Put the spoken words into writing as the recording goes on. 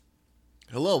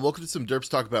Hello, and welcome to some Derps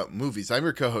Talk About Movies. I'm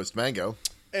your co-host, Mango.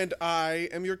 And I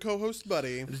am your co-host,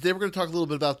 Buddy. And today we're going to talk a little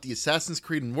bit about the Assassin's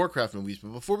Creed and Warcraft movies.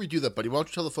 But before we do that, Buddy, why don't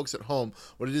you tell the folks at home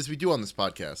what it is we do on this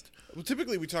podcast? Well,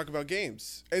 typically we talk about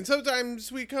games. And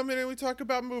sometimes we come in and we talk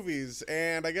about movies.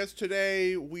 And I guess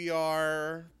today we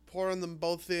are pouring them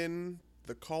both in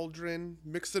the cauldron,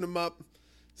 mixing them up,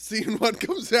 seeing what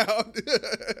comes out.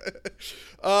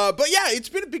 But yeah, it's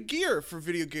been a big year for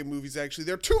video game movies, actually.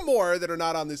 There are two more that are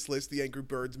not on this list, the Angry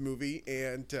Birds movie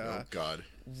and Oh, God.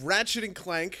 Ratchet and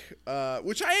Clank,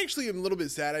 which I actually am a little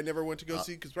bit sad I never went to go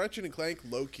see, because Ratchet and Clank,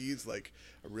 low-key, is like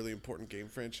a really important game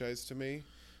franchise to me.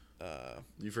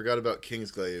 You forgot about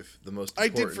Kingsglaive, the most I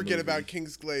important did forget movie. about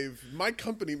Kingsglaive. My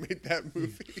company made that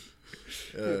movie.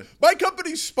 My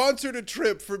company sponsored a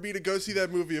trip for me to go see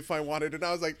that movie if I wanted, and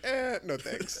I was like, no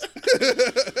thanks.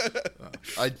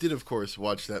 I did, of course,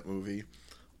 watch that movie,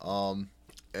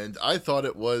 and I thought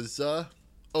it was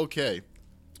okay.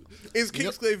 Is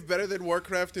Kingsglaive better than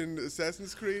Warcraft and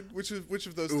Assassin's Creed? Which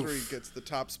of those three gets the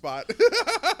top spot?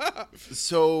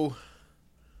 So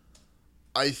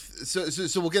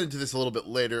we'll get into this a little bit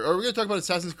later. Are we going to talk about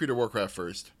Assassin's Creed or Warcraft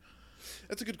first?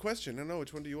 That's a good question. I don't know.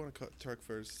 Which one do you want to talk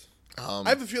first? I I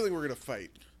have a feeling we're going to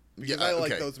fight. Because I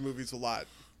like okay. those movies a lot.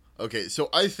 Okay, so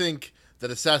I think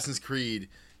that Assassin's Creed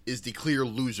is the clear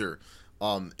loser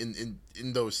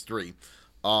in those three.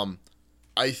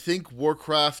 I think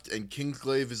Warcraft and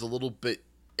Kingsglaive is a little bit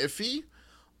iffy.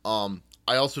 I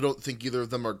also don't think either of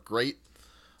them are great.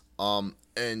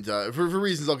 And for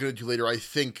reasons I'll get into later, I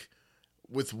think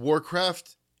with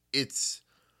Warcraft, I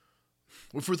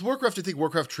think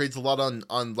Warcraft trades a lot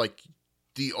on like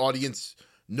the audience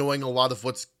knowing a lot of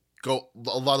what's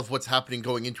happening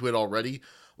going into it already.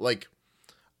 Like,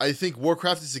 I think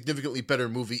Warcraft is a significantly better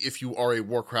movie if you are a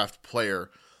Warcraft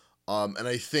player. And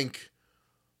I think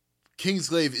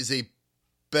Kingsglaive is a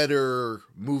better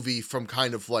movie from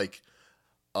kind of like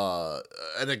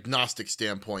an agnostic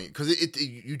standpoint, because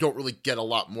you don't really get a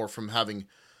lot more from having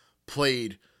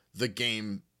played the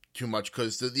game too much,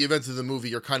 because the events of the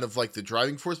movie are kind of like the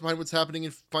driving force behind what's happening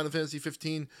in Final Fantasy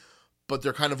 15, but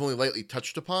they're kind of only lightly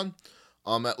touched upon,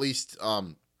 at least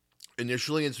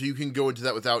initially, and so you can go into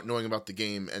that without knowing about the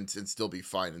game and still be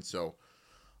fine. And so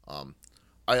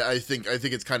I think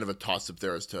it's kind of a toss up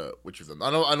there as to which of them. I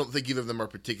don't think either of them are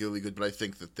particularly good, but I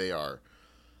think that they are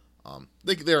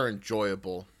they're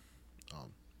enjoyable.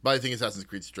 But I think Assassin's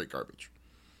Creed's straight garbage.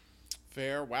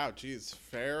 Fair. Wow, geez.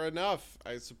 Fair enough,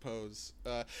 I suppose.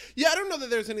 Yeah, I don't know that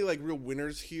there's any, like, real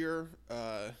winners here.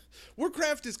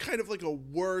 Warcraft is kind of like a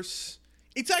worse...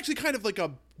 It's actually kind of like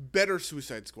a better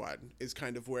Suicide Squad is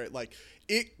kind of where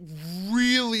it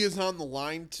really is on the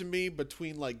line to me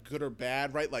between like good or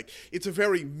bad, right? Like, it's a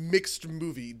very mixed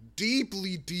movie,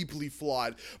 deeply, deeply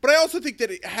flawed. But I also think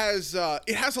that it has a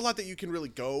lot that you can really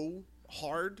go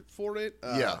hard for it.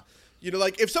 Yeah. You know,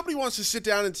 like, if somebody wants to sit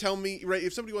down and tell me, right,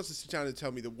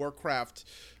 that Warcraft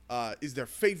is their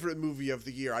favorite movie of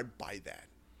the year, I buy that,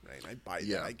 right? I buy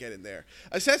that. I get in there.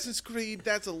 Assassin's Creed,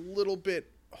 that's a little bit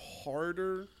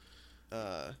harder.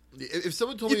 If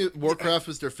someone told me Warcraft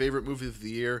was their favorite movie of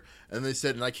the year, and they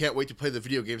said, and I can't wait to play the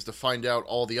video games to find out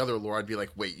all the other lore, I'd be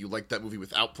like, wait, you like that movie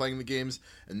without playing the games?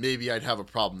 And maybe I'd have a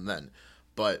problem then.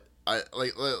 But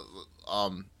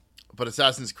but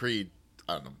Assassin's Creed,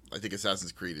 I don't know. I think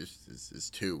Assassin's Creed is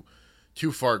too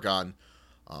far gone.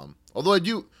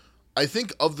 Although I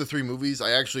think of the three movies,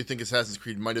 I actually think Assassin's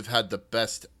Creed might have had the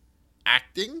best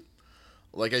acting.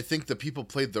 Like, I think the people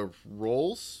played the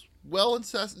roles well in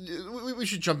Assassin's. We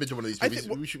should jump into one of these movies.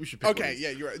 We should pick one of these. Yeah,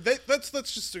 you're right. Let's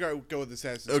just go with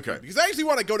Assassin's Creed, because I actually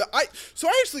want to go to. I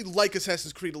actually like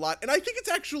Assassin's Creed a lot, and I think it's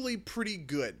actually pretty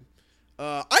good.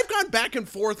 I've gone back and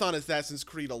forth on Assassin's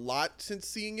Creed a lot since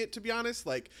seeing it, to be honest.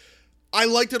 Like, I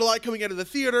liked it a lot coming out of the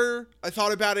theater. I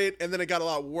thought about it, and then it got a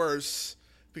lot worse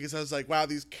because I was like, wow,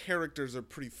 these characters are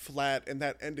pretty flat, and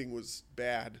that ending was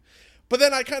bad. But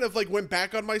then I kind of like went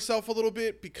back on myself a little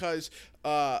bit because,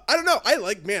 I don't know,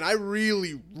 I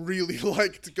really, really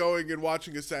liked going and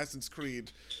watching Assassin's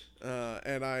Creed.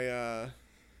 And I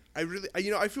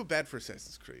feel bad for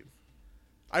Assassin's Creed.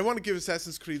 I want to give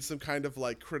Assassin's Creed some kind of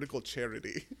like critical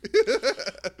charity.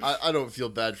 I don't feel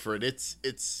bad for it.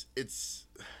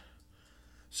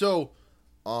 So,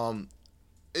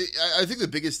 I think the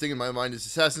biggest thing in my mind is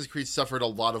Assassin's Creed suffered a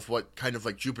lot of what kind of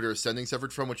like Jupiter Ascending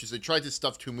suffered from, which is they tried to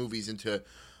stuff two movies into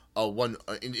one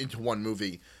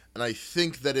movie. And I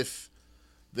think that if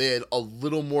they had a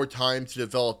little more time to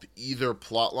develop either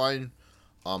plotline,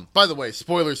 by the way,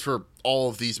 spoilers for all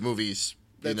of these movies.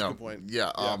 That's a good point.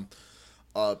 Yeah.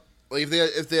 Like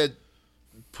if they had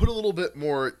put a little bit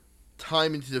more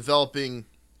time into developing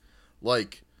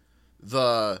like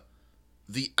the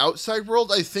outside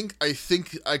world, I think I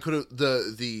could have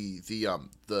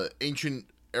the ancient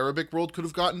Arabic world could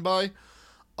have gotten by.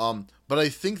 But I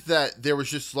think that there was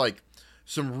just like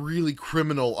some really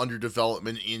criminal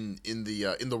underdevelopment in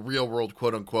the real world,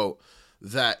 quote unquote,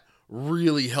 that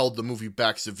really held the movie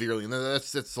back severely, and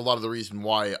that's a lot of the reason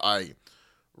why I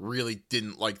really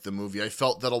didn't like the movie. I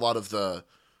felt that a lot of the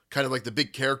kind of like the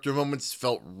big character moments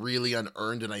felt really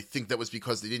unearned, and I think that was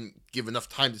because they didn't give enough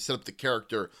time to set up the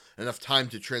character, enough time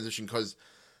to transition, because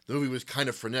the movie was kind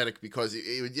of frenetic, because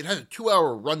it had a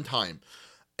 2-hour runtime,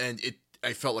 and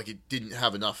I felt like it didn't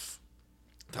have enough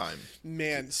time.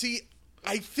 Man, see,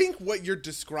 I think what you're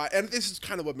describing, and this is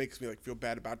kind of what makes me like feel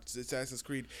bad about Assassin's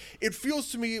Creed. It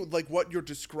feels to me like what you're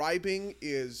describing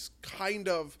is kind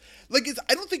of like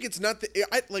I don't think it's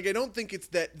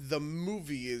that the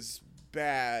movie is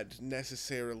bad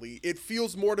necessarily. It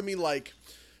feels more to me like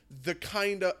the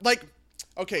kind of like,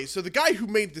 okay, so the guy who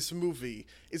made this movie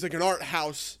is like an art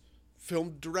house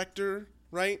film director,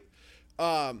 right?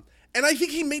 And I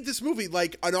think he made this movie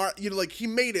like an art, like he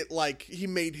made it like he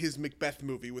made his Macbeth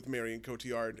movie with Marion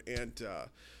Cotillard and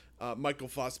Michael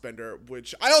Fassbender,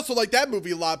 which I also like that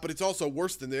movie a lot, but it's also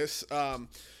worse than this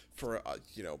for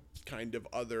kind of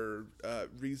other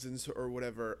reasons or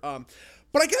whatever.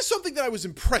 But I guess something that I was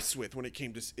impressed with when it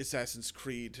came to Assassin's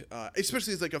Creed,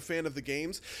 especially as like a fan of the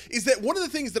games, is that one of the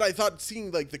things that I thought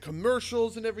seeing like the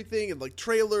commercials and everything and like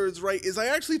trailers, right, is I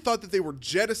actually thought that they were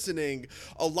jettisoning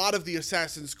a lot of the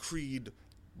Assassin's Creed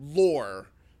lore,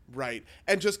 right,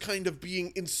 and just kind of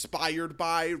being inspired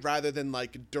by rather than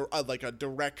like a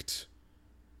direct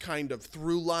kind of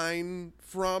through line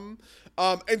from.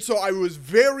 And so I was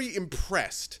very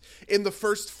impressed in the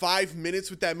first 5 minutes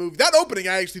with that movie. That opening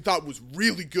I actually thought was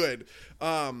really good.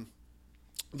 The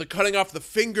cutting off the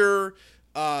finger,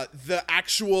 the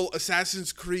actual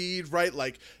Assassin's Creed, right?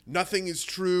 Like nothing is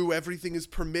true, everything is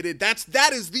permitted.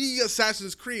 That is the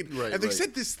Assassin's Creed. Right, and they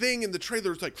said this thing in the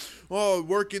trailer, it's like, oh,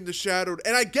 work in the shadow.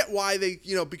 And I get why they,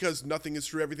 because nothing is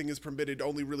true, everything is permitted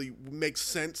only really makes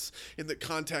sense in the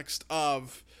context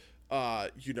of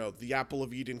the Apple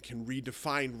of Eden can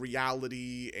redefine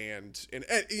reality and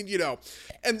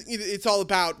it's all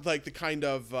about like the kind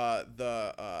of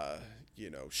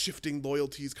shifting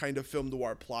loyalties kind of film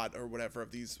noir plot or whatever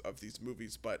of these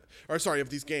movies, of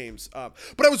these games.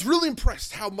 But I was really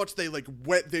impressed how much they like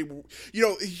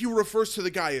he refers to the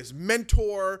guy as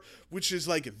mentor, which is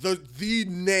like the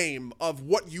name of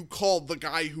what you call the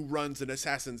guy who runs an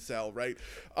assassin cell, right?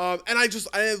 And I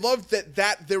loved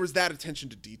that there was that attention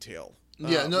to detail.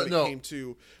 When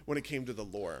it came to the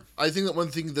lore. I think that one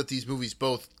thing that these movies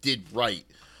both did right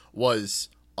was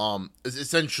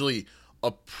essentially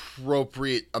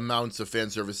appropriate amounts of fan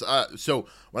service. So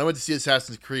when I went to see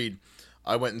Assassin's Creed,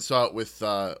 I went and saw it with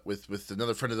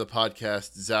another friend of the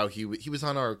podcast, Zhao. He was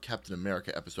on our Captain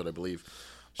America episode, I believe.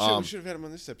 We should have had him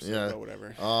on this episode, but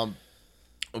whatever.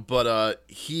 But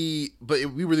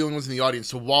we were the only ones in the audience.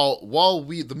 So while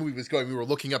the movie was going, we were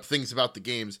looking up things about the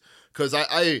games, because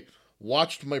I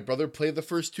watched my brother play the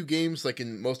first two games like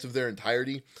in most of their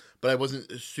entirety, but I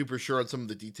wasn't super sure on some of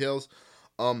the details.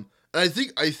 And I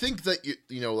think that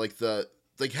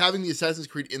like having the Assassin's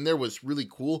Creed in there was really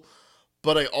cool,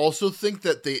 but I also think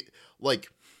that they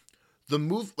like the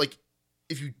move, like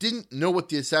if you didn't know what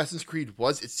the Assassin's Creed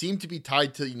was, it seemed to be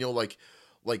tied to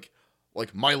like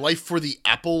my life for the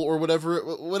apple or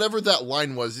whatever that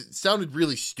line was. It sounded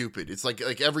really stupid. It's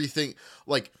like everything,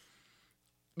 like,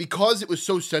 because it was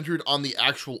so centered on the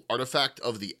actual artifact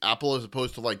of the apple as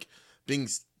opposed to like being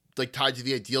like tied to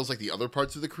the ideals like the other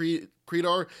parts of the creed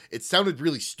are, it sounded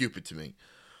really stupid to me.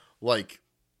 Like,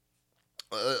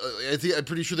 I'm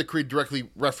pretty sure the Creed directly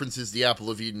references the Apple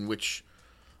of Eden, which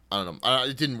I don't know.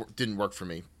 It didn't work for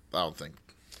me, I don't think.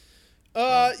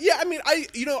 Yeah, I mean,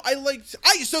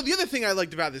 so the other thing I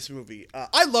liked about this movie,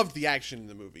 I loved the action in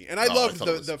the movie, and I loved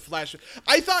the flash.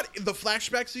 I thought the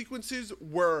flashback sequences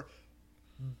were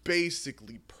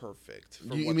basically perfect.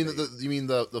 You mean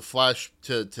the flash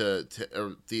to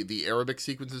the Arabic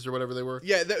sequences or whatever they were?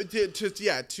 Yeah,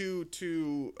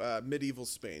 to medieval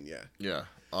Spain. Yeah. Yeah.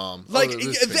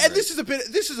 This is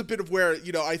a bit of where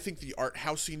I think the art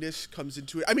housiness comes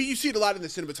into it. I mean, you see it a lot in the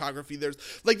cinematography. There's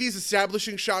like these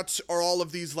establishing shots are all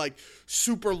of these like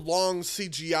super long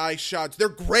CGI shots. They're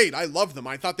great. I love them.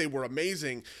 I thought they were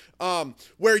amazing.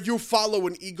 Where you follow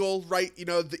an eagle, right?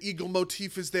 The eagle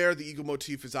motif is there. The eagle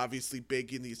motif is obviously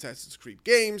big in the Assassin's Creed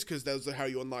games because those are how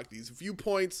you unlock these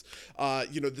viewpoints.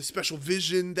 The special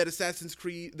vision that assassins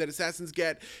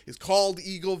get is called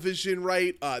eagle vision,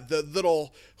 right? The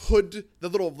little hood, the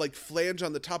little like flange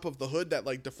on the top of the hood, that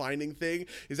like defining thing,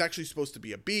 is actually supposed to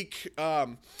be a beak.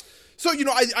 So,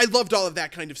 I loved all of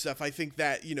that kind of stuff. I think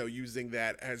that, using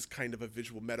that as kind of a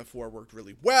visual metaphor worked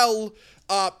really well.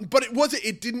 But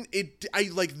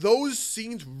those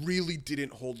scenes really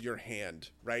didn't hold your hand,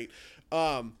 right?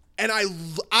 And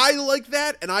I like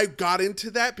that, and I got into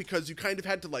that because you kind of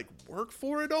had to work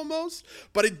for it almost.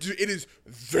 But it is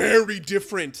very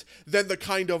different than the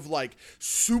kind of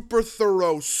super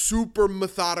thorough, super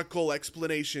methodical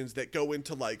explanations that go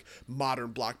into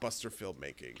modern blockbuster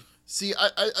filmmaking. See,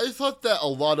 I thought that a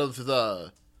lot of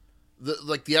the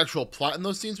actual plot in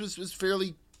those scenes was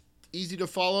fairly easy to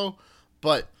follow,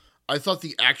 but I thought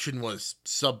the action was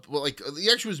the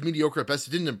action was mediocre at best.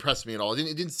 It didn't impress me at all. It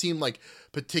didn't seem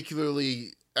particularly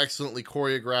excellently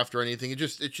choreographed or anything. It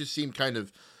just seemed kind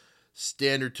of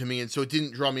standard to me, and so it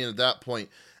didn't draw me in at that point.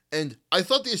 And I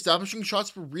thought the establishing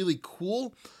shots were really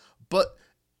cool, but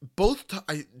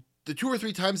the 2 or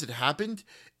 3 times it happened,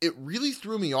 it really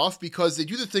threw me off because they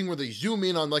do the thing where they zoom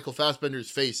in on Michael Fassbender's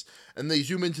face and they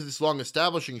zoom into this long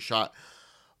establishing shot,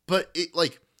 but it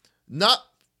not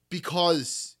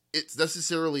because it's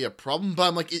necessarily a problem, but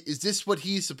I'm is this what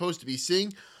he's supposed to be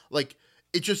seeing?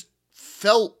 It just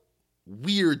felt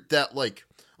weird that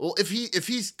if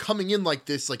he's coming in like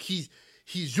this, he's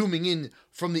zooming in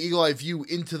from the eagle eye view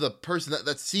into the person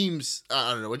that seems,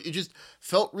 I don't know, it just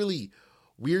felt really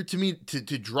weird to me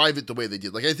to drive it the way they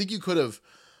did. I think you could have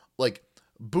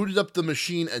booted up the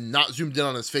machine and not zoomed in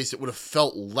on his face. It would have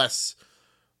felt less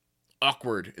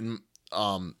awkward and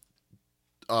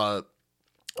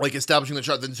establishing the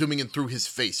shot than zooming in through his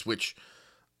face, which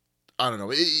I don't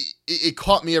know. It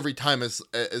caught me every time as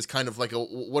kind of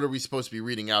what are we supposed to be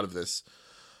reading out of this?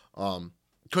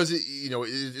 Because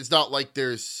it's not like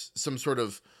there's some sort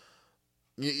of,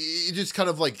 it just kind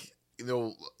of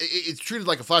it's treated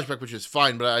like a flashback, which is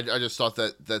fine. But I just thought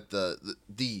that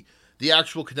the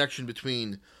actual connection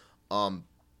between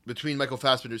Michael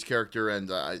Fassbender's character and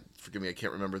forgive me, I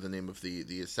can't remember the name of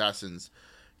the assassin's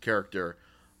character.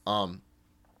 I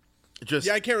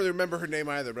can't really remember her name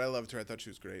either, but I loved her. I thought she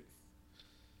was great.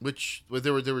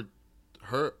 They were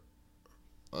her.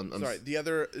 Sorry, the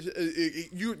other.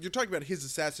 You're talking about his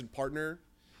assassin partner.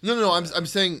 No. I'm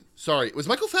saying sorry. Was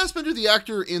Michael Fassbender the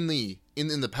actor in the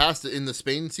past in the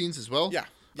Spain scenes as well? Yeah.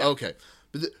 Okay,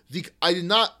 but I did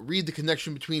not read the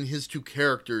connection between his two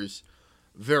characters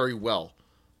very well.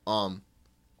 Okay.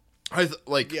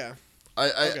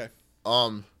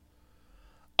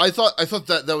 I thought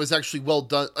that was actually well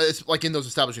done. It's in those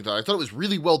establishing thoughts. I thought it was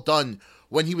really well done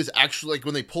when he was actually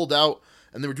when they pulled out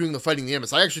and they were doing the fighting the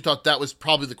Animus. I actually thought that was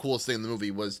probably the coolest thing in the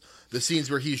movie was the scenes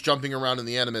where he's jumping around in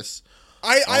the Animus.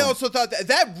 I also thought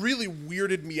that really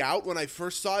weirded me out when I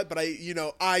first saw it, but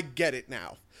I get it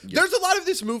now. Yeah. There's a lot of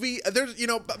this movie.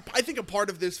 I think a part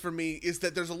of this for me is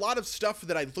that there's a lot of stuff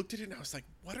that I looked at it and I was like,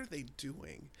 what are they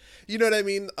doing? You know what I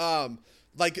mean? The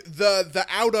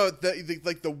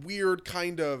weird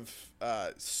kind of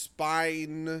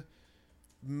spine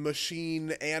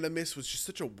machine Animus was just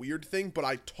such a weird thing, but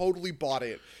I totally bought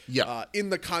it. Yeah. In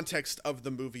the context of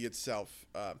the movie itself.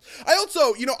 I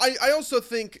also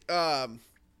think. So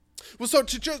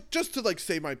just to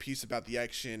say my piece about the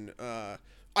action,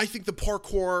 I think the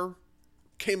parkour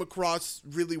came across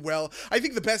really well. I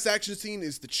think the best action scene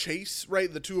is the chase.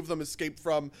 Right, the two of them escape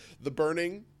from the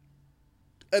burning.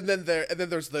 And then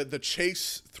there's the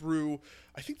chase through.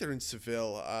 I think they're in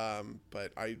Seville,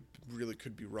 but I really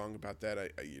could be wrong about that.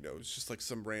 It's just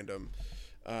some random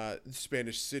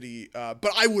Spanish city.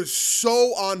 But I was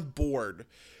so on board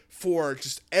for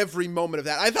just every moment of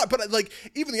that. I thought, but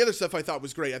even the other stuff I thought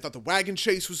was great. I thought the wagon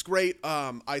chase was great.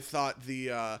 I thought the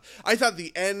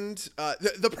end.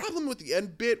 The problem with the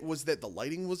end bit was that the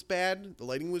lighting was bad. The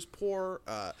lighting was poor.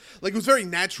 It was very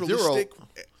naturalistic.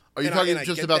 Are you talking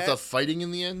just about the fighting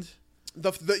in the end?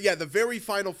 The very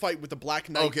final fight with the Black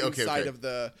Knight inside of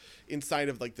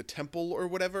the temple or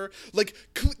whatever.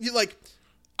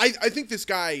 I think this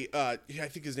guy, I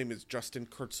think his name is Justin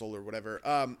Kurtzel or whatever.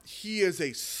 He is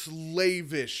a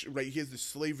slavish, right? He has this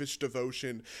slavish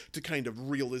devotion to kind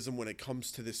of realism when it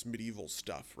comes to this medieval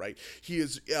stuff, right? He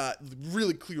is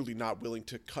really clearly not willing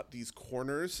to cut these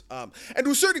corners. And to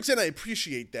a certain extent, I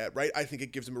appreciate that, right? I think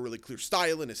it gives him a really clear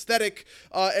style and aesthetic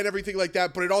and everything like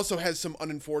that. But it also has some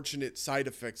unfortunate side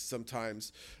effects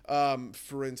sometimes.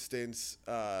 For instance,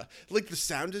 the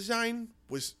sound design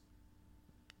was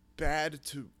bad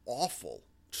to awful,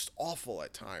 just awful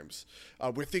at times,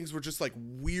 where things were just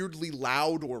weirdly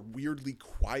loud or weirdly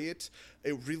quiet.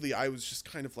 I was just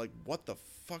kind of like, what the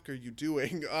fuck are you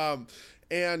doing?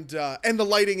 And the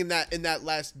lighting in that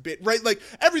last bit, right? Like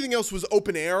everything else was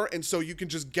open air, and so you can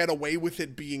just get away with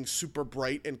it being super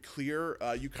bright and clear.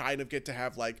 You kind of get to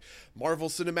have like Marvel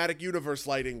Cinematic Universe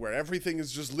lighting, where everything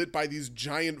is just lit by these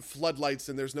giant floodlights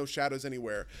and there's no shadows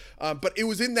anywhere. But it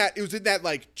was in that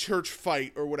like church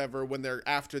fight or whatever, when they're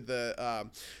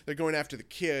going after the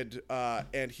kid,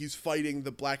 and he's fighting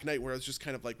the Black Knight, where I was just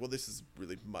kind of like, well, this is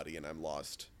really muddy and I'm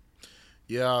lost.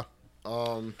 Yeah.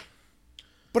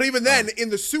 But even then, in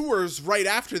the sewers right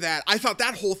after that, I thought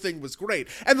that whole thing was great.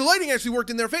 And the lighting actually worked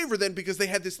in their favor then, because they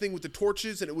had this thing with the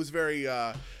torches, and it was very,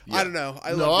 I don't know.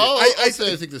 I loved it.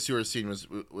 I think the sewer scene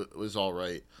was all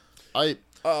right.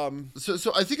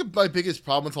 So I think my biggest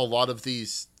problem with a lot of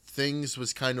these things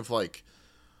was kind of like,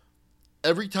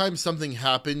 every time something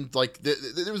happened, like there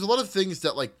was a lot of things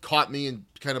that like caught me and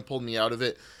kind of pulled me out of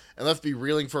it and left me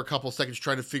reeling for a couple seconds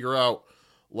trying to figure out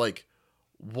like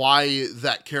why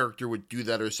that character would do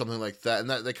that or something like that, and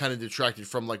that kind of detracted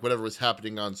from like whatever was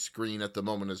happening on screen at the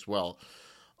moment as well.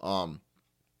 You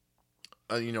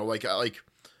know,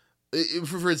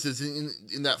 for instance,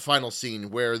 in that final scene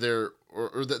where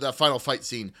that final fight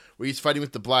scene where he's fighting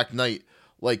with the Black Knight,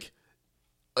 like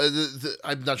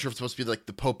I'm not sure if it's supposed to be like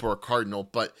the Pope or a cardinal,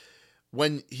 but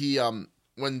when the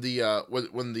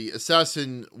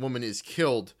assassin woman is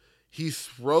killed, he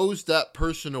throws that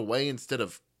person away instead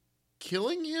of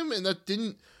killing him, and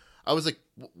I was like,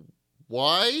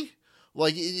 why?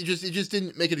 Like it just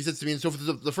didn't make any sense to me. And so for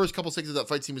the first couple seconds of that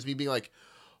fight scene was me being like,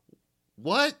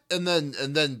 what? And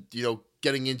then you know,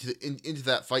 getting into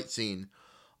that fight scene,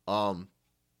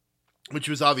 which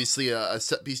was obviously a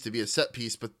set piece to be a set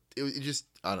piece, but it just,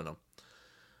 I don't know.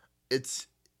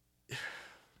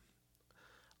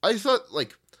 I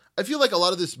feel like a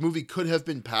lot of this movie could have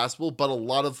been passable, but a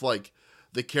lot of like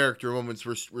the character moments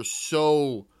were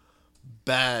so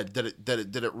bad that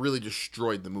it really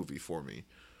destroyed the movie for me.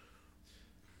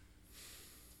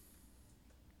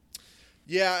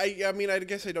 Yeah, I mean, I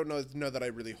guess I don't know that I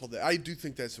really hold it. I do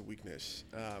think that's a weakness.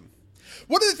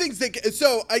 One of the things I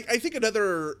think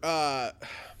another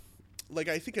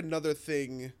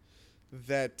thing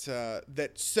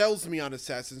that sells me on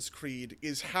Assassin's Creed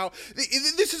is how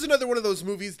this is another one of those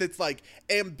movies that's like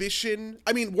ambition.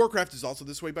 I mean, Warcraft is also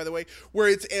this way, by the way, where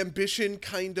its ambition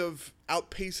kind of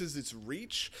outpaces its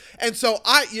reach, and so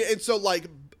I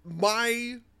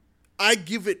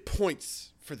give it points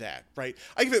for that, right?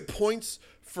 I give it points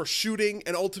for shooting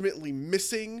and ultimately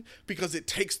missing because it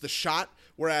takes the shot,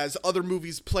 whereas other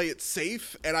movies play it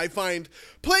safe, and I find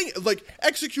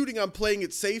executing on playing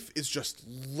it safe is just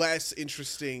less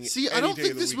interesting. See, I don't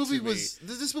think this movie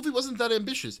wasn't that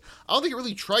ambitious. I don't think it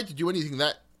really tried to do anything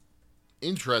that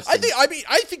interesting.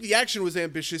 I think the action was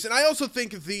ambitious, and I also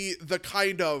think the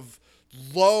kind of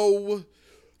low,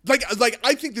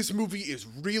 I think this movie is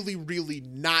really, really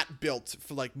not built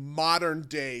for like modern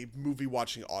day movie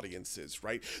watching audiences,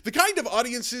 right? The kind of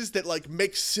audiences that like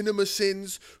make cinema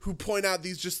sins, who point out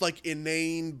these just like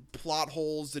inane plot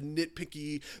holes and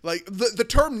nitpicky, like the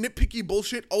term nitpicky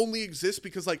bullshit only exists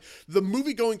because like the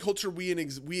movie going culture we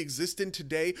exist in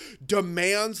today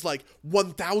demands like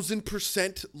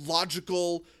 1000%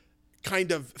 logical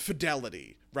kind of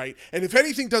fidelity, right? And if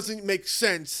anything doesn't make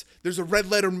sense, there's a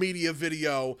Red Letter Media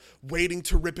video waiting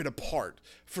to rip it apart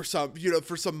for some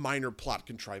minor plot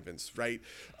contrivance, right?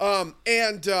 See,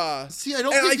 I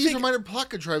don't think these are minor plot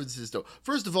contrivances, though.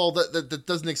 First of all, that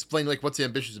doesn't explain like what's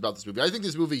ambitious about this movie. I think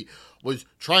this movie was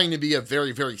trying to be a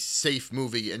very, very safe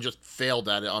movie and just failed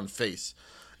at it on face.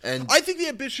 And I think the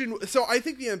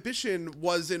ambition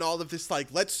was in all of this,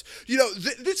 like, this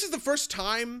is the first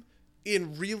time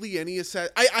in really any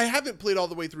I haven't played all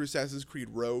the way through Assassin's Creed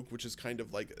Rogue, which is kind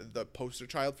of like the poster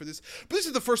child for this, but this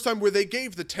is the first time where they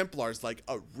gave the Templars like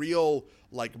a real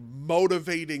like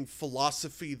motivating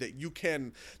philosophy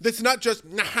that's not just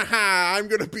I'm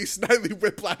gonna be Snidely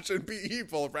Whiplash and be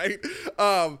evil, right?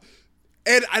 And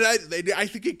I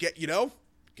think it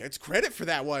gets credit for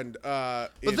that one.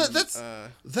 But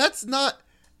that's not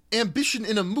ambition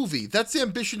in a movie. That's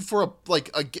ambition for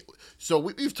so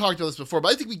we've talked about this before,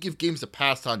 but I think we give games a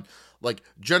pass on like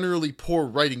generally poor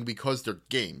writing because they're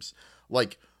games.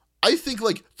 Like, I think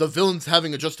like the villains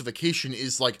having a justification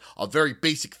is like a very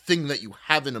basic thing that you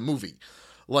have in a movie.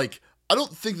 Like, I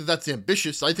don't think that that's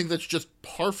ambitious. I think that's just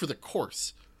par for the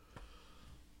course.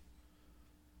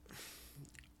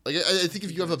 Like, I think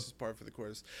if you have par for the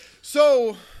course.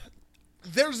 So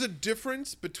there's a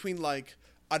difference between like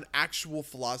an actual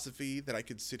philosophy that I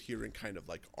could sit here and kind of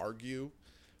like argue,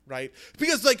 right?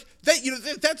 Because like that,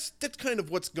 that's kind of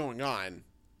what's going on,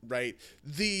 right?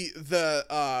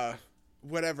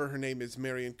 whatever her name is,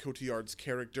 Marion Cotillard's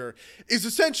character, is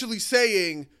essentially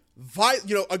saying,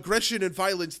 aggression and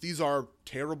violence, these are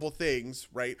terrible things,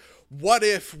 right? What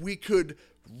if we could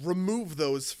remove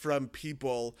those from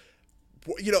people?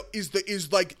 Is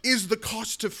the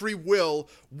cost to free will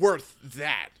worth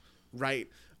that, right?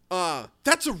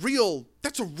 That's a real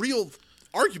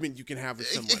argument you can have with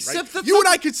someone, right? You and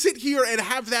I could sit here and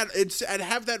have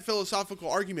that philosophical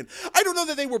argument. I don't know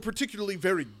that they were particularly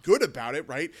very good about it,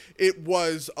 right? It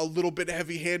was a little bit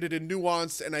heavy-handed and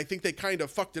nuanced, and I think they kind of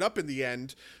fucked it up in the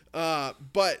end.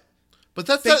 But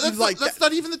that's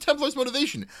not even the Templars'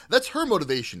 motivation. That's her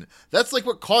motivation. That's like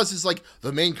what causes like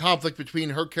the main conflict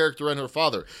between her character and her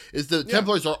father. Is the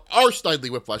Templars are Snidely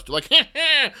Whiplash. They're like,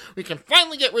 we can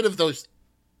finally get rid of those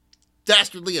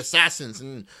dastardly assassins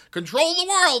and control the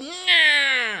world.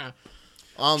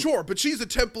 Sure, but she's a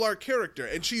Templar character,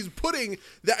 and she's putting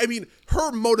that. I mean,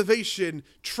 her motivation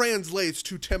translates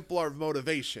to Templar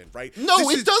motivation, right? No,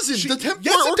 it doesn't. The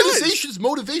Templar organization's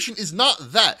motivation is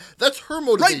not that. That's her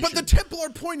motivation. Right, but the Templar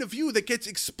point of view that gets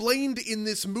explained in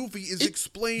this movie is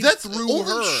explained through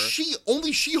her.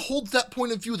 Only she holds that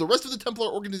point of view. The rest of the Templar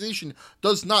organization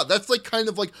does not. That's like kind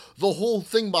of like the whole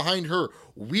thing behind her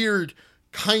weird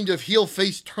kind of heel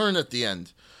face turn at the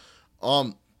end.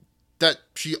 That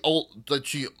she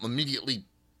immediately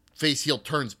face heel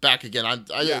turns back again.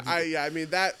 I mean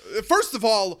that. First of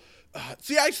all, I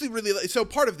actually really so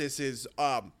part of this is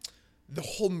the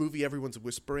whole movie. Everyone's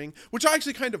whispering, which I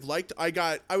actually kind of liked. I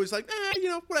was like,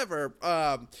 whatever.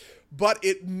 But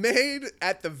it made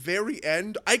at the very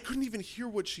end, I couldn't even hear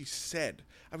what she said.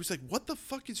 I was like, what the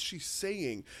fuck is she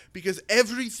saying? Because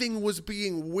everything was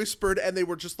being whispered and they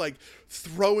were just like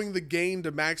throwing the gain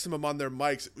to maximum on their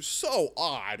mics. It was so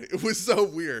odd. It was so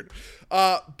weird.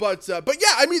 But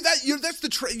yeah, I mean that's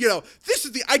this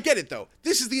is I get it though.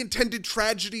 This is the intended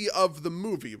tragedy of the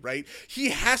movie, right?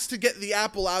 He has to get the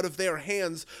apple out of their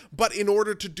hands, but in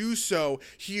order to do so,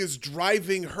 he is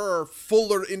driving her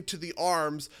fuller into the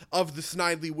arms of the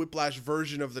Snidely Whiplash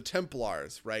version of the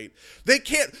Templars, right? They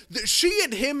can't. She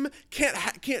and him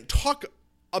can't talk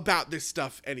about this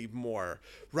stuff anymore,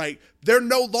 right? They're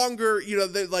no longer,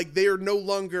 they are no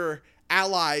longer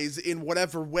allies in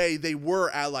whatever way they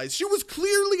were allies. She was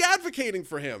clearly advocating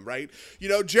for him, right?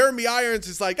 Jeremy Irons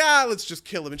is like, let's just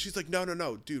kill him. And she's like,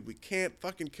 no, dude, we can't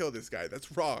fucking kill this guy.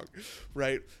 That's wrong,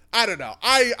 right? I don't know.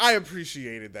 I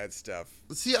appreciated that stuff.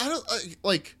 See, I don't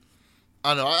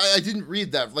know. I didn't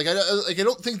read that. I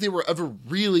don't think they were ever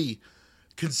really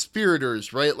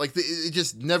conspirators, right? Like it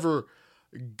just never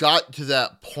got to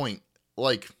that point.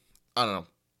 Like, I don't know.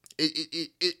 It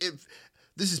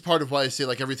this is part of why I say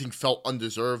like everything felt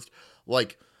undeserved.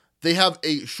 Like they have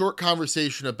a short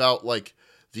conversation about like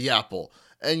the apple,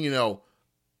 and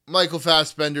Michael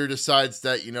Fassbender decides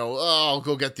that I'll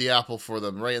go get the apple for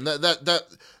them, right? And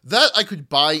that I could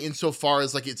buy insofar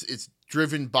as like it's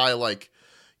driven by like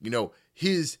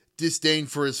his disdain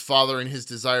for his father and his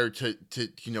desire to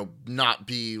not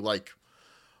be like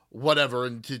whatever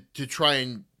and to try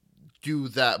and do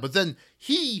that. But then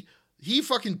he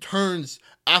fucking turns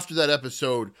after that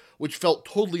episode, which felt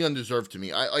totally undeserved to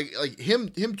me. I like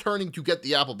him turning to get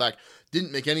the apple back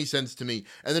didn't make any sense to me.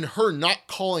 And then her not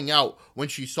calling out when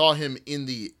she saw him in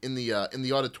the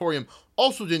auditorium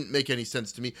also didn't make any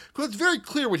sense to me, because it's very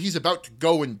clear what he's about to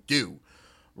go and do,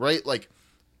 right? Like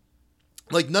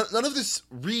none of this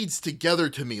reads together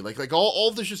to me. Like all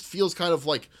of this just feels kind of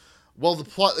like, well, the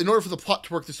plot, in order for the plot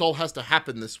to work, this all has to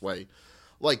happen this way.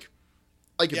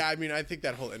 Yeah, I mean, I think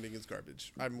that whole ending is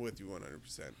garbage. I'm with you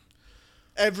 100%.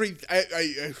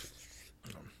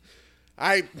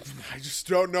 I just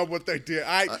don't know what they did.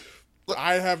 I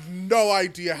have no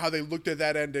idea how they looked at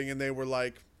that ending and they were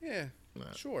like, yeah,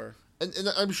 sure. And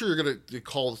I'm sure you're going to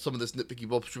call some of this nitpicky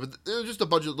bullshit, but there are just a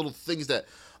bunch of little things that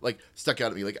like stuck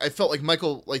out at me. Like I felt like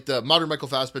the modern Michael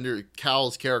Fassbender,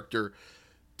 Cal's character,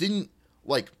 didn't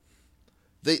like,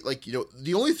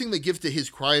 the only thing they give to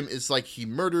his crime is like he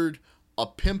murdered a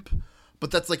pimp,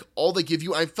 but that's like all they give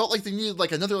you. I felt like they needed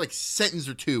like another like sentence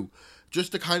or two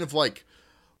just to kind of like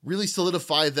really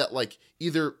solidify that, like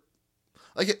either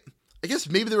like I guess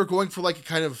maybe they were going for like a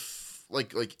kind of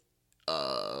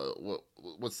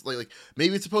what's like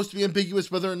maybe it's supposed to be ambiguous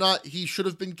whether or not he should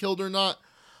have been killed or not,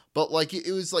 but like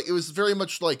it was very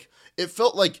much like it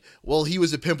felt like, well, he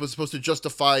was a pimp was supposed to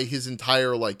justify his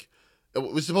entire like it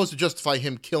was supposed to justify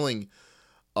him killing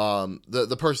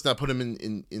the person that put him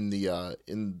in the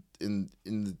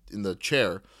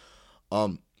chair,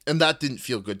 and that didn't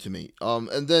feel good to me.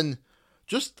 And then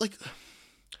just like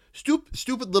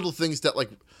stupid little things that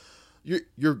like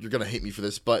you're gonna hate me for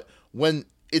this, but when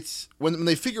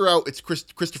they figure out it's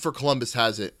Christopher Columbus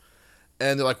has it,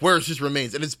 and they're like, where's his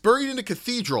remains? And it's buried in a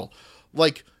cathedral.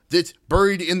 Like, it's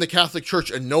buried in the Catholic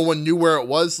Church and no one knew where it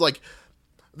was. Like,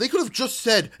 they could have just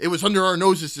said it was under our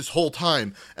noses this whole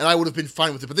time, and I would have been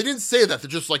fine with it. But they didn't say that. They're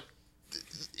just like,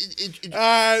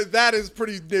 that is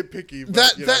pretty nitpicky.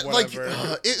 But,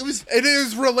 it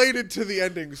is related to the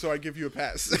ending, so I give you a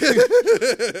pass.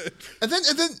 and then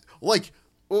like,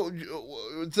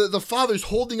 the father's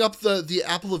holding up the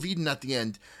apple of Eden at the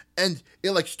end, and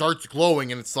it like starts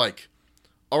glowing, and it's like,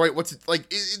 all right, what's it like?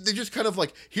 They just kind of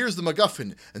like, here's the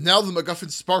MacGuffin, and now the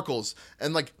MacGuffin sparkles,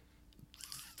 and like,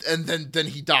 and then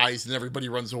he dies, and everybody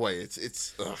runs away.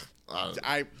 It's.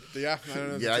 I don't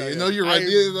know. Yeah, you know you're right. I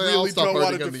really don't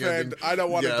want to defend. I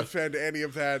don't want to defend any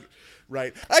of that.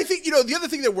 Right. I think, the other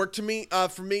thing that worked for me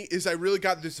is I really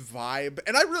got this vibe,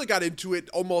 and I really got into it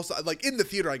almost like in the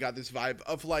theater. I got this vibe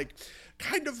of like,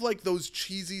 kind of like those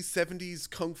cheesy 70s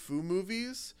kung fu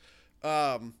movies.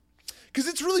 Because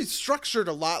it's really structured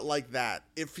a lot like that.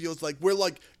 It feels like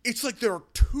it's like there are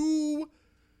two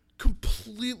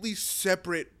completely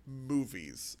separate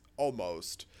movies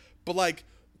almost, but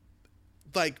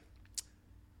and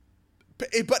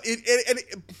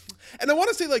I want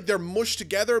to say like they're mushed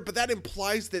together, but that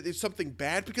implies that it's something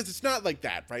bad because it's not like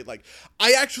that, right? Like,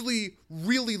 I actually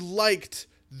really liked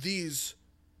these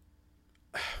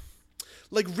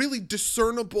like really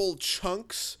discernible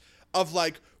chunks of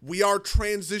like, we are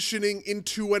transitioning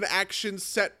into an action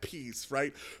set piece,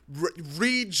 right?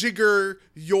 Rejigger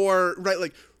your, right,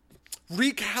 like,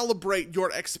 recalibrate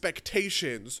your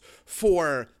expectations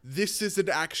for this is an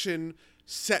action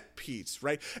set piece,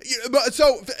 right?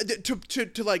 So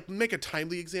to like make a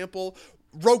timely example,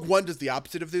 Rogue One does the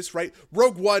opposite of this, right?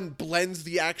 Rogue One blends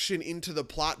the action into the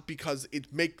plot because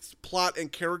it makes plot and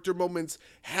character moments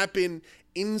happen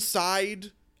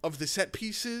inside of the set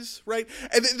pieces, right?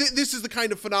 And this is the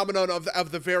kind of phenomenon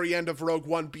of the very end of Rogue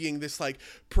One being this like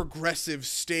progressive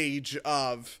stage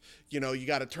of, you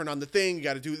got to turn on the thing, you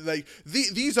got to do like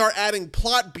these are adding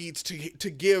plot beats to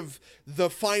give the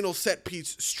final set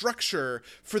piece structure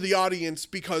for the audience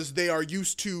because they are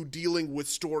used to dealing with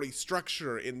story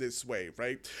structure in this way,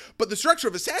 right? But the structure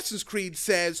of Assassin's Creed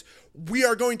says it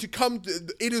is going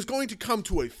to come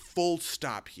to a full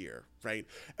stop here, right?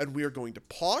 And we are going to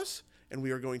pause, and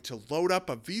we are going to load up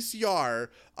a VCR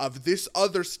of this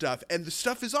other stuff, and the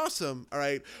stuff is awesome, all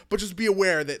right? But just be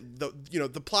aware that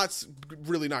the plot's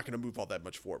really not going to move all that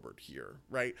much forward here,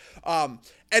 right? And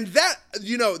that,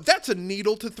 that's a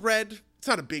needle to thread. It's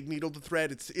not a big needle to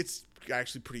thread. It's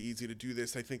actually pretty easy to do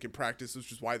this, I think, in practice,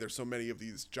 which is why there's so many of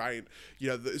these giant,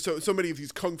 so many of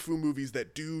these kung fu movies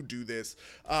that do this.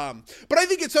 But I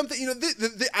think it's something,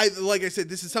 like I said,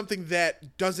 this is something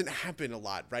that doesn't happen a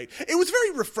lot, right? It was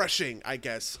very refreshing, I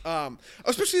guess,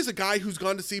 especially as a guy who's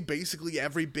gone to see basically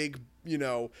every big,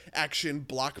 action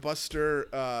blockbuster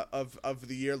of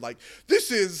the year. Like,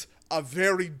 this is a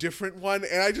very different one,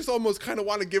 and I just almost kind of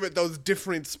want to give it those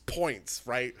difference points,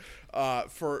 right?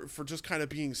 For just kind of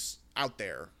being out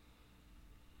there.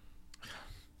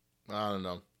 I don't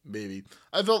know. Maybe.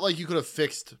 I felt like you could have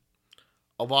fixed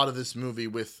a lot of this movie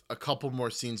with a couple more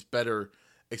scenes better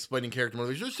explaining character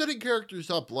motivations. You're setting characters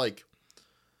up like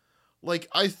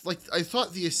I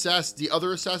thought the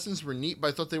other assassins were neat, but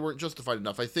I thought they weren't justified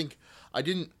enough. I think I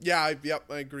didn't. Yeah,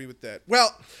 I agree with that.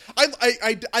 Well,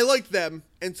 I liked them,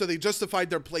 and so they justified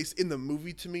their place in the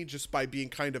movie to me just by being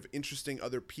kind of interesting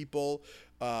other people.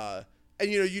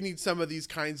 And, you need some of these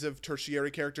kinds of tertiary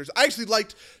characters. I actually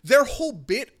liked their whole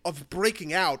bit of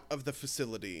breaking out of the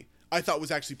facility. I thought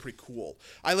was actually pretty cool.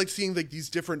 I like seeing like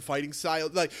these different fighting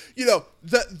styles. Like,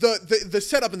 the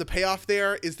setup and the payoff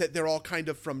there is that they're all kind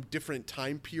of from different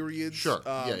time periods. Sure.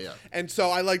 Yeah. And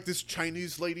so I like this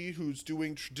Chinese lady who's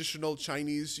doing traditional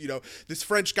Chinese, this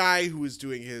French guy who is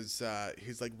doing his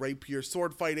like rapier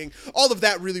sword fighting. All of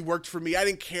that really worked for me. I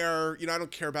didn't care, I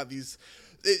don't care about these.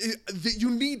 You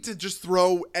need to just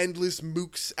throw endless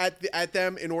mooks at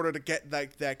them in order to get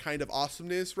like that kind of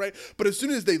awesomeness, right? But as soon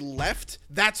as they left,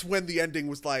 that's when the ending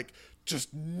was like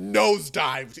just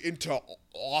nosedived into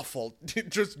awful,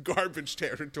 just garbage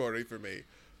territory for me.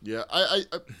 Yeah, I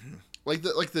like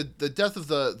the death of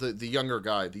the younger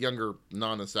guy, the younger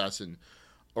non-assassin,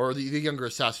 or the younger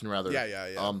assassin rather.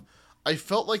 Yeah. I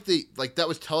felt like that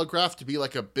was telegraphed to be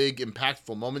like a big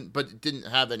impactful moment, but it didn't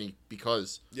have any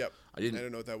because. Yep. I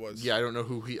didn't know what that was. Yeah, I didn't know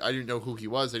who he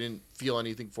was. I didn't feel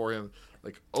anything for him.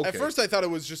 Like, okay. At first I thought it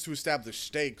was just to establish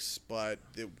stakes, but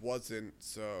it wasn't.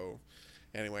 So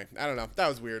anyway, I don't know. That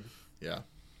was weird. Yeah.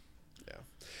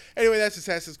 Anyway, that's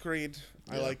Assassin's Creed.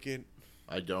 I like it.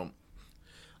 I don't.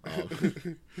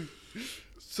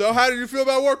 So how did you feel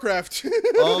about Warcraft?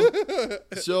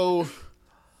 So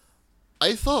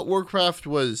I thought Warcraft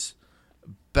was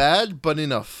bad, but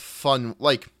in a fun,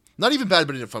 like, not even bad,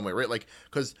 but in a fun way, right? Like,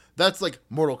 because that's like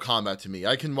Mortal Kombat to me.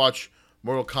 I can watch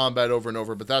Mortal Kombat over and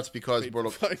over, but that's because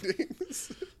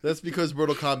that's because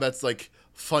Mortal Kombat's like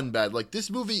fun bad. Like, this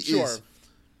movie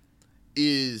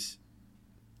is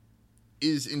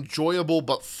enjoyable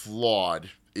but flawed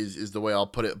is the way I'll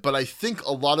put it. But I think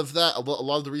a lot of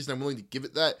the reason I'm willing to give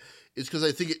it that is because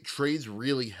I think it trades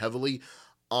really heavily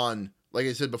on, like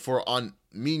I said before, on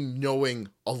me knowing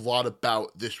a lot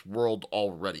about this world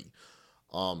already.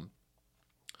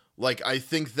 Like, I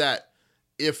think that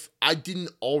if I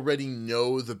didn't already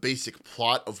know the basic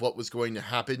plot of what was going to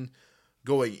happen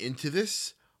going into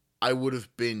this, I would have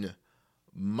been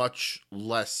much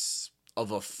less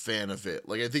of a fan of it.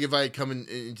 Like, I think if I had come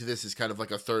into this as kind of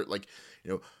like a third, like,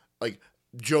 you know, like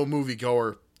Joe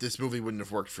moviegoer, this movie wouldn't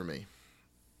have worked for me.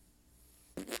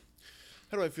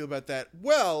 How do I feel about that?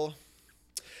 Well,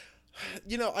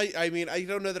 you know, I mean, I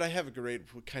don't know that I have a great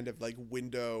kind of like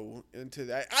window into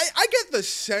that. I get the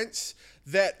sense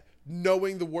that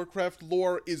knowing the Warcraft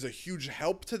lore is a huge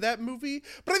help to that movie,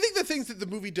 but I think the things that the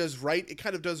movie does right, it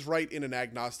kind of does right in an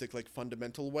agnostic, like,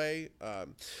 fundamental way.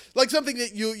 Like something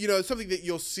that something that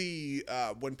you'll see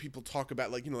when people talk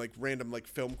about, like, you know, like random like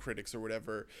film critics or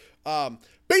whatever.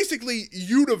 Basically,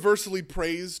 universally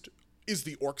praised is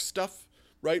the orc stuff,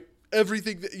 right?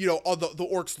 Everything that, you know, all the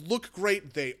orcs look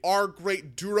great. They are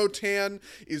great. Durotan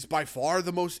is by far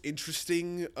the most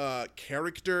interesting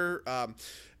character.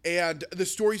 And the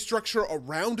story structure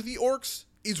around the orcs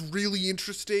is really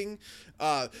interesting.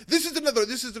 This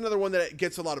is another one that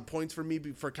gets a lot of points for me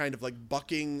for kind of like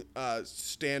bucking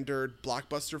standard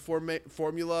blockbuster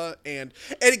formula, and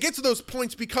it gets those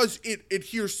points because it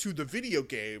adheres to the video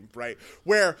game, right?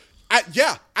 Where at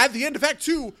the end of Act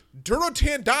 2,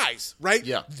 Durotan dies, right?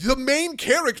 Yeah. The main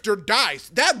character dies.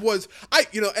 That was,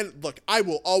 and look, I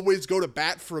will always go to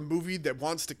bat for a movie that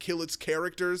wants to kill its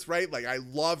characters, right? Like, I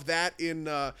love that in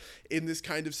this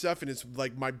kind of stuff, and it's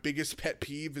like my biggest pet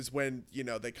peeve is when, you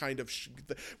know, they kind of,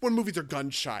 when movies are gun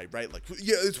shy, right? Like,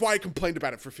 yeah, it's why I complained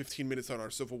about it for 15 minutes on our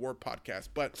Civil War podcast,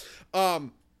 but,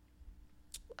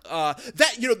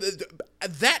 that, you know,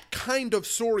 that kind of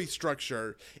story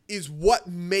structure is what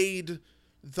made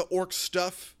the orc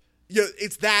stuff, you know,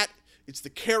 it's the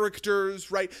characters,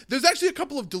 right? There's actually a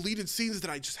couple of deleted scenes that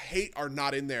I just hate are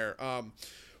not in there,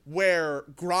 where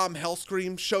Grom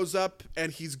Hellscream shows up,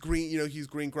 and he's green, you know, he's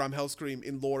green. Grom Hellscream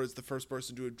in lore is the first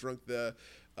person to have drunk the,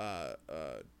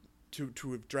 to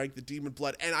have drank the demon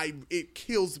blood, and it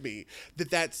kills me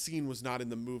that scene was not in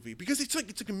the movie, because it's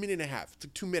like a minute and a half, it's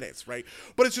like 2 minutes, right?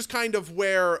 But it's just kind of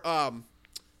where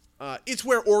it's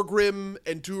where Orgrim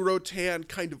and Durotan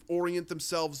kind of orient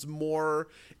themselves more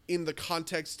in the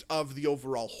context of the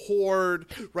overall horde,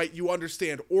 right? You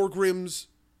understand Orgrim's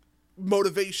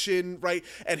motivation, right,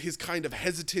 and his kind of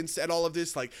hesitance at all of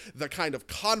this, like the kind of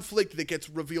conflict that gets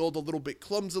revealed a little bit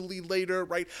clumsily later,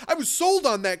 right? I was sold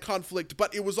on that conflict,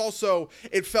 but it was also,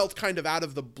 it felt kind of out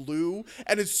of the blue,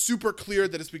 and it's super clear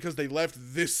that it's because they left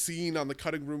this scene on the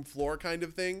cutting room floor kind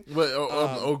of thing. What,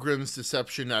 Ogrim's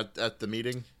deception at the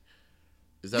meeting?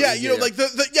 Is that like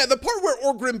the part where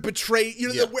Orgrim betrayed,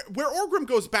 you know, where Orgrim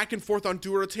goes back and forth on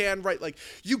Durotan, right? Like,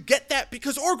 you get that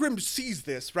because Orgrim sees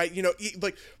this, right? You know,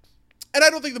 and I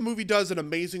don't think the movie does an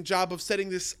amazing job of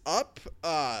setting this up,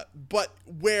 but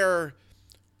where,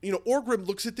 you know, Orgrim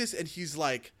looks at this and he's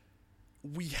like,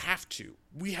 we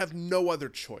have no other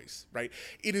choice, right?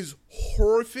 It is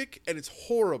horrific and it's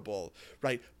horrible,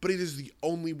 right? But it is the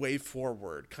only way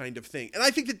forward kind of thing. And I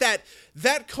think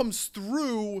that comes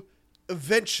through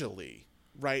eventually,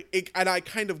 right? And I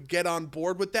kind of get on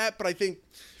board with that, but I think,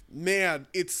 man,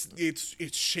 it's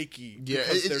shaky. Yeah,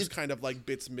 because there's kind of like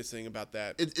bits missing about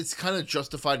that. It's kind of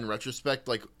justified in retrospect,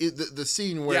 like the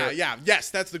scene where yes,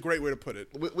 that's the great way to put it.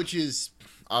 Which is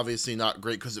obviously not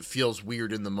great because it feels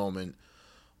weird in the moment.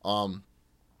 But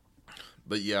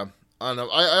yeah, I don't know.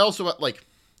 I also like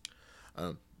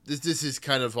this is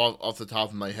kind of off the top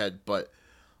of my head, but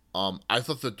I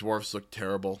thought the dwarves looked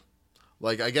terrible.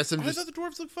 Like, I guess I thought the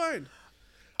dwarves looked fine.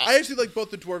 I actually like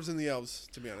both the dwarves and the elves,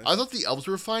 to be honest. I thought the elves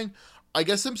were fine. I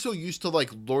guess I'm so used to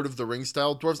like Lord of the Rings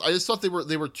style dwarves. I just thought they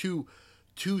were too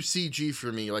CG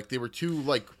for me. Like, they were too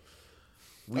like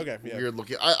weird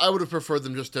looking. I would have preferred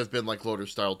them just to have been like Lord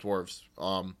style dwarves.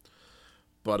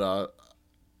 But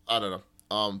I don't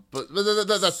know. But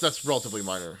that's relatively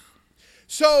minor.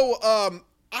 So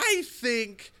I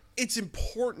think it's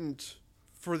important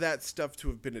for that stuff to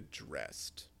have been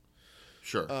addressed.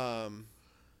 Sure.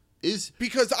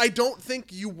 Because I don't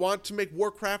think you want to make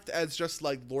Warcraft as just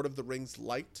like Lord of the Rings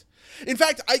light. In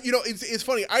fact, it's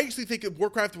funny. I actually think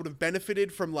Warcraft would have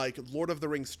benefited from like Lord of the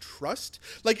Rings Trust.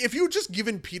 Like if you had just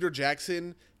given Peter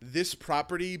Jackson this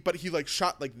property, but he like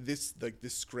shot this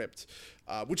script,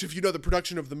 which if you know the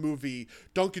production of the movie,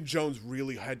 Duncan Jones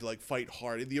really had to like fight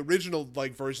hard. In the original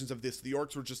like versions of this, the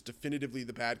orcs were just definitively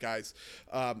the bad guys.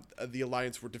 The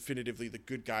Alliance were definitively the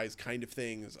good guys kind of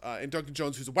things. And Duncan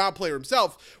Jones, who's a WoW player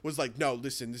himself, was like, no,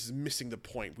 listen, this is missing the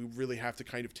point. We really have to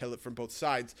kind of tell it from both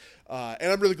sides.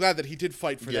 And I'm really glad that he did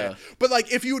fight for that. But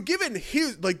like if you had given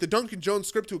the Duncan Jones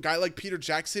script to a guy like Peter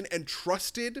Jackson and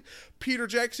trusted Peter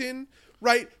Jackson,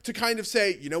 right, to kind of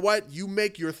say, you know what, you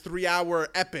make your 3-hour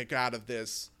epic out of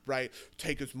this, right?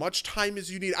 Take as much time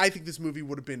as you need. I think this movie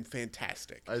would have been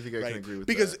fantastic. I think I can agree with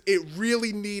because that. Because it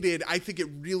really needed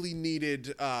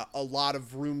a lot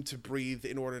of room to breathe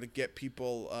in order to get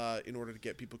people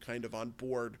kind of on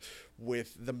board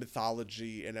with the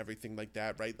mythology and everything like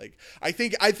that, right? Like I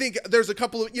think there's a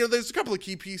couple of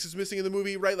key pieces missing in the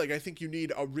movie, right? Like I think you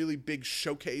need a really big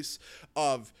showcase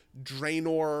of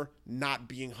Draenor not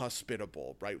being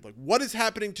hospitable, right? Like what is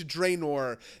happening to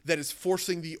Draenor that is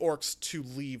forcing the orcs to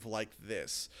leave like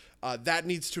this? That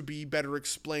needs to be better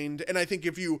explained. And I think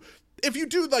if you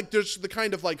do like there's the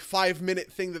kind of like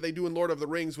 5-minute thing that they do in Lord of the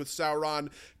Rings with Sauron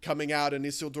coming out and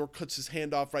Isildur cuts his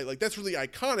hand off, right? Like that's really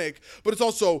iconic, but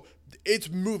it's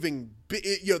moving,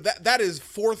 that is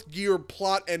fourth gear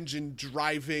plot engine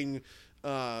driving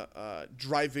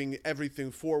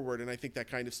everything forward. And I think that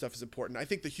kind of stuff is important. I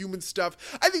think the human stuff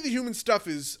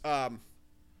is,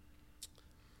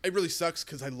 it really sucks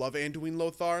because I love Anduin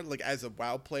Lothar. Like as a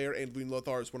WoW player, Anduin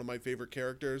Lothar is one of my favorite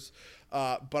characters.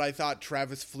 But I thought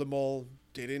Travis Fimmel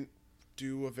didn't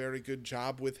do a very good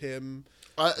job with him.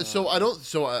 I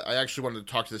actually wanted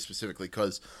to talk to this specifically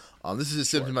because this is a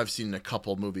symptom I've seen in a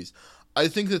couple of movies. I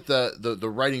think that the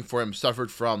writing for him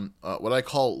suffered from what I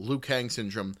call Liu Kang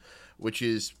syndrome, which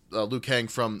is Liu Kang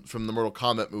from the Mortal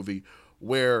Kombat movie,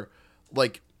 where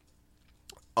like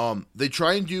they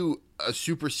try and do a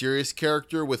super serious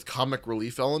character with comic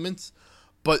relief elements,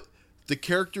 but the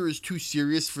character is too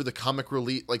serious for the comic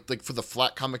relief, like for the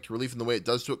flat comic relief, and the way it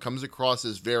does so, it comes across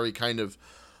as very kind of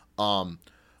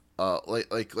like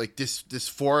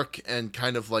dysphoric and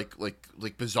kind of like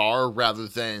bizarre rather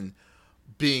than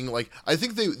being like, I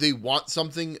think they want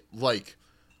something like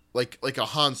a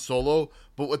Han Solo,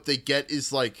 but what they get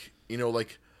is like a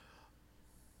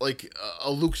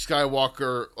Luke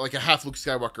Skywalker, like a half Luke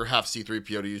Skywalker, half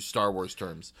C-3PO to use Star Wars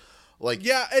terms. Like,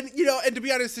 yeah, and to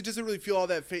be honest, it doesn't really feel all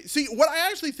that See, what I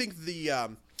actually think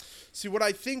and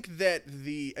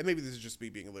maybe this is just me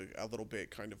being a little bit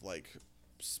kind of like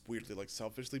weirdly like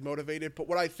selfishly motivated, but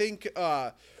what I think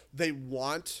they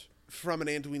want from an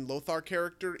Anduin Lothar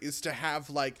character is to have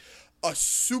like a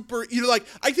super,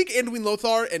 I think Anduin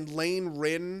Lothar and Lane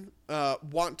Rin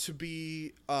want to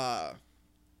be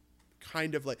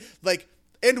kind of like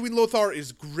Anduin Lothar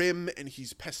is grim and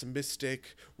he's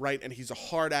pessimistic, right? And he's a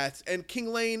hard ass. And King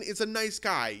Lane is a nice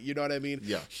guy, you know what I mean?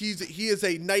 Yeah. He is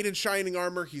a knight in shining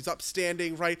armor. He's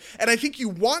upstanding, right? And I think you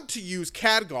want to use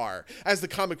Khadgar as the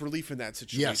comic relief in that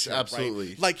situation. Yes, absolutely.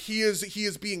 Right? Like he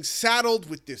is being saddled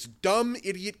with this dumb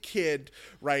idiot kid,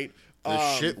 right?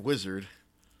 The shit wizard.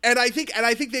 And I think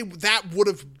that would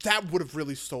have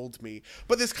really sold me.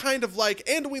 But this kind of like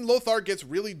Anduin Lothar gets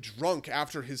really drunk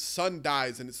after his son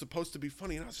dies, and it's supposed to be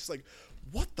funny, and I was just like,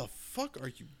 what the fuck are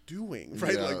you doing?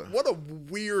 Right? Yeah. Like, what a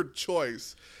weird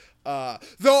choice.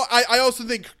 Though I also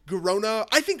think Garona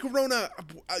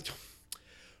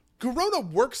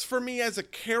works for me as a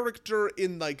character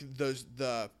in like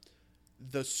the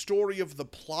story of the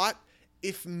plot.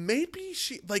 If maybe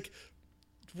she like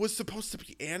was supposed to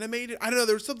be animated. I don't know.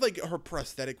 There was something like her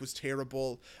prosthetic was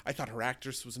terrible. I thought her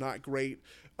actress was not great.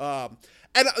 And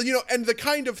the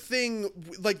kind of thing,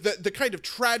 like the kind of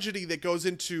tragedy that goes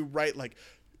into, right, like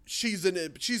she's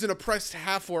an oppressed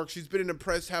half-orc. She's been an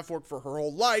oppressed half-orc for her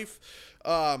whole life.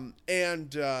 And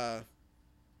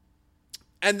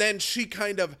then she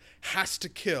kind of has to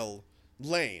kill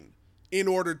Lane in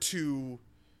order to,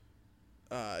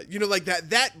 like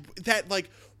that like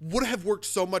would have worked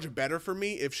so much better for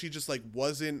me if she just like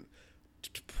wasn't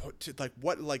I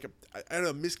don't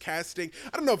know, miscasting.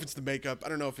 I don't know if it's the makeup. I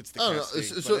don't know if it's the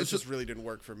casting. But it just really didn't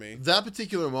work for me. That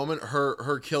particular moment,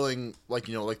 her killing, like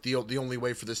the only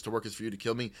way for this to work is for you to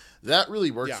kill me. That really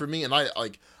worked for me, and I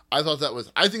thought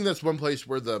I think that's one place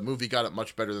where the movie got it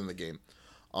much better than the game.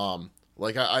 I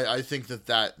think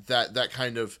that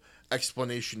kind of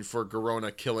explanation for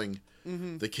Garona killing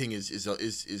the king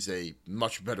is a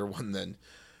much better one than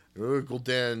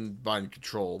Gul'dan mind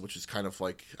control, which is kind of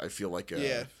like, I feel like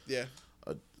I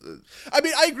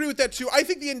mean, I agree with that too. I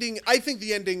think the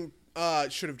ending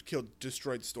should have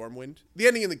destroyed Stormwind. The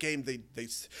ending in the game, the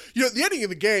ending of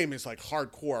the game is like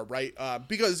hardcore, right?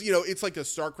 Because it's like a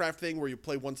StarCraft thing where you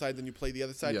play one side, then you play the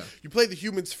other side. Yeah. You play the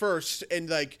humans first, and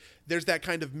like there's that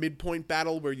kind of midpoint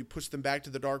battle where you push them back to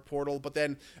the Dark Portal. But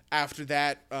then after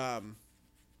that,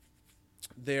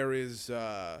 there is.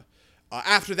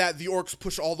 After that, the orcs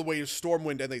push all the way to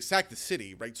Stormwind and they sack the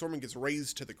city, right? Stormwind gets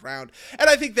razed to the ground. And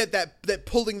I think that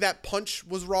pulling that punch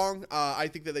was wrong. I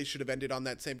think that they should have ended on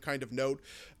that same kind of note.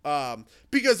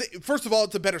 Because, first of all,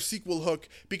 it's a better sequel hook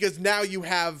because now you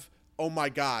have, oh my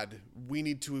god, we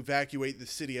need to evacuate the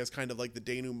city as kind of like the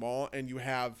denouement. And you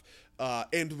have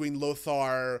Anduin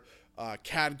Lothar,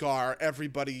 Khadgar,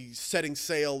 everybody setting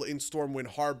sail in Stormwind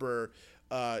Harbor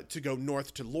to go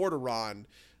north to Lordaeron.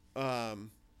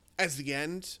 As the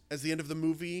end of the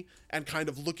movie, and kind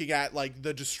of looking at like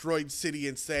the destroyed city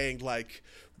and saying like,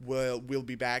 we'll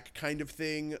be back kind of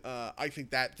thing. I think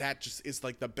that just is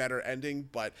like the better ending.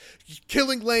 But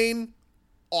killing Lane,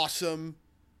 awesome,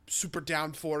 super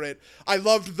down for it. I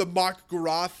loved the Mak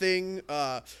Gura thing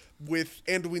with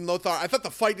Anduin Lothar. I thought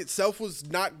the fight itself was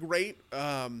not great,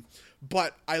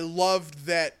 but I loved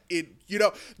that it.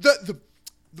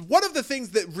 The one of the things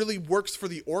that really works for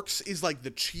the orcs is like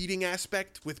the cheating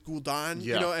aspect with Gul'dan,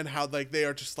 and how like they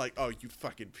are just like, oh, you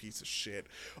fucking piece of shit,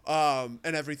 and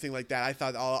everything like that. I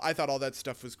thought all that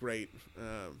stuff was great.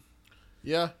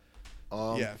 Yeah.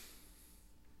 I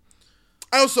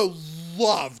also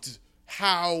loved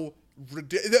how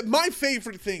my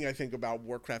favorite thing I think about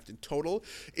Warcraft in total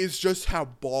is just how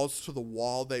balls to the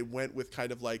wall they went with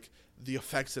kind of like the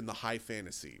effects in the high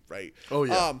fantasy, right? Oh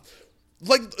yeah.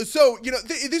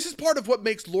 This is part of what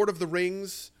makes Lord of the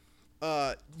Rings,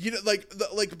 part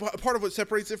of what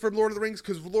separates it from Lord of the Rings,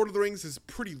 because Lord of the Rings is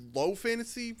pretty low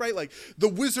fantasy, right? Like, the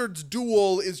wizard's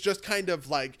duel is just kind of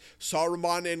like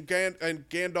Saruman and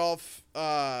Gandalf,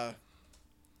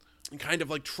 kind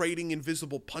of like trading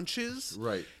invisible punches.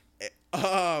 Right.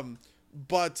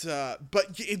 But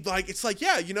it's like,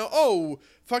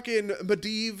 fucking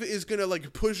Medivh is gonna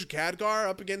like push Khadgar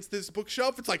up against this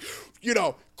bookshelf. It's like,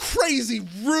 crazy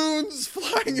runes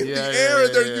flying in the air,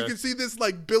 and you can see this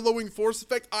like billowing force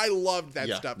effect. I loved that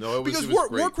stuff. No, it was because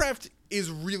great. Warcraft is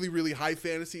really, really high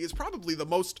fantasy. It's probably the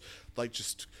most like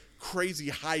just crazy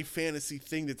high fantasy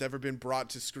thing that's ever been brought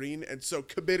to screen, and so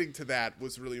committing to that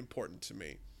was really important to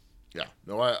me. Yeah,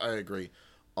 no, I agree.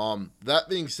 That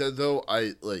being said, though,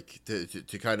 I like to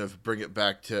kind of bring it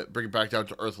back down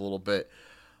to earth a little bit.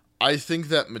 I think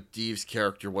that Medivh's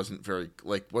character wasn't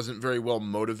very well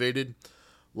motivated.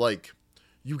 Like,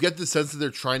 you get the sense that they're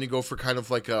trying to go for kind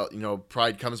of like a,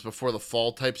 pride comes before the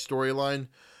fall type storyline,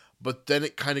 but then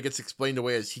it kind of gets explained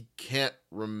away as he can't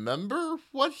remember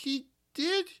what he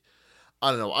did. I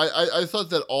don't know. I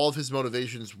thought that all of his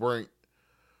motivations weren't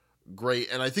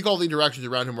great, and I think all the interactions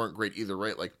around him weren't great either,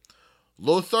 right? Like,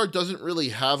 Lothar doesn't really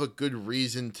have a good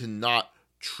reason to not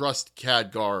trust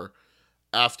Khadgar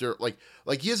after, like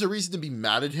he has a reason to be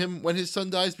mad at him when his son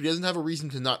dies, but he doesn't have a reason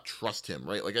to not trust him,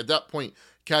 right? Like, at that point,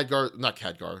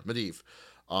 Medivh.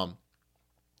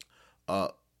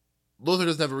 Lothar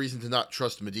doesn't have a reason to not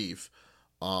trust Medivh.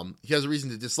 He has a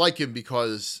reason to dislike him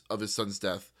because of his son's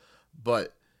death,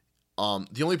 but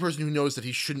the only person who knows that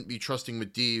he shouldn't be trusting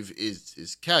Medivh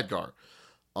is Khadgar.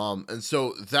 And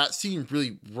so that scene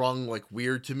really rung like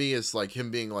weird to me, as like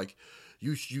him being like,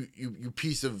 you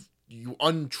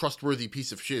untrustworthy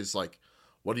piece of shiz. Like,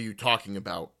 what are you talking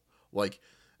about? Like,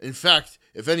 in fact,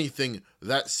 if anything,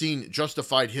 that scene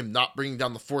justified him not bringing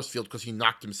down the force field because he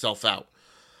knocked himself out.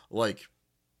 Like,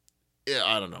 yeah,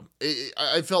 I don't know.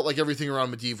 I felt like everything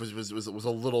around Medivh was a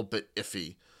little bit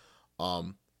iffy.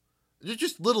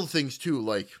 Just little things too,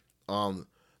 like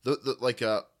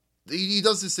he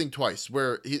does this thing twice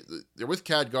where they're with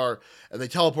Khadgar and they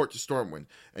teleport to Stormwind,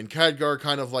 and Khadgar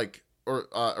kind of like, or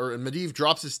Medivh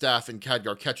drops his staff and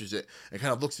Khadgar catches it and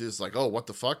kind of looks at it like, oh, what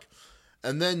the fuck?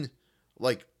 And then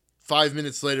like 5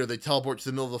 minutes later they teleport to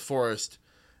the middle of the forest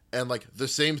and like the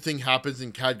same thing happens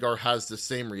and Khadgar has the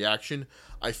same reaction.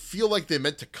 I feel like they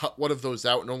meant to cut one of those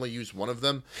out and only use one of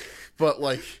them, but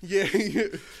like,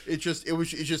 it's just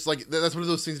like, that's one of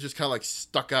those things that just kind of like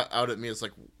stuck out at me. It's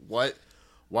like, what?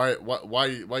 Why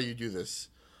you do this?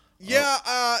 Yeah,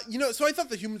 so I thought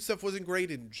the human stuff wasn't great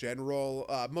in general,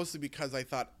 mostly because I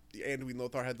thought Anduin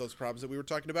Lothar had those problems that we were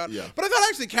talking about. Yeah. But I thought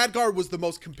actually Khadgar was the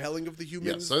most compelling of the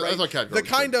humans. Yes, right? I thought Khadgar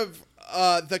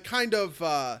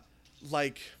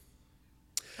like,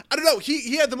 I don't know.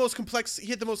 He had the most complex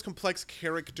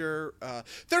character.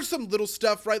 There's some little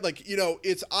stuff, right? Like,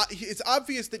 it's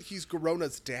obvious that he's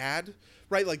Garona's dad,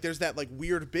 right? Like, there's that like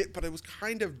weird bit, but it was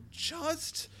kind of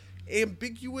just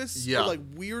ambiguous or like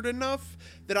weird enough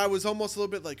that I was almost a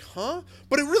little bit like, huh?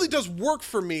 But it really does work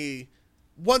for me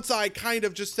once I kind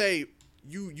of just say,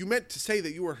 you meant to say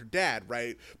that you were her dad,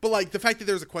 right? But like the fact that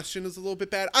there's a question is a little bit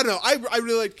bad. I don't know. I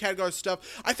really like Khadgar's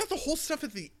stuff. I thought the whole stuff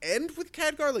at the end with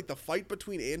Khadgar, like the fight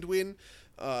between Anduin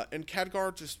and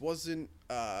Khadgar, just wasn't.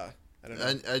 I don't know.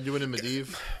 Anduin and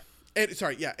Medivh. And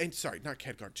sorry, not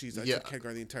Khadgar. Jeez, I said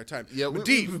Khadgar the entire time. Yeah,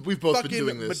 we've both been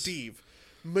doing this.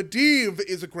 Medivh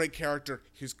is a great character.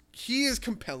 He is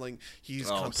compelling. He's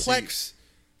complex.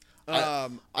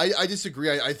 I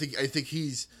disagree. I think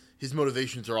his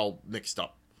motivations are all mixed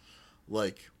up.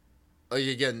 Like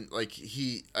again, like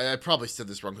I probably said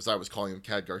this wrong because I was calling him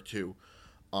Khadgar too.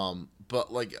 But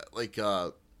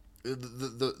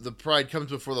the pride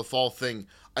comes before the fall thing,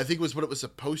 I think was what it was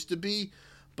supposed to be,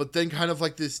 but then kind of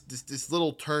like this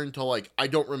little turn to like, I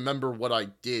don't remember what I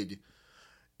did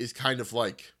is kind of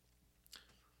like,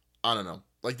 I don't know.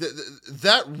 Like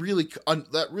that really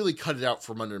cut it out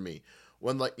from under me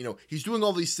when, like, you know, he's doing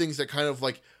all these things that kind of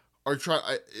like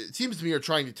it seems to me are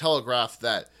trying to telegraph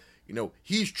that, you know,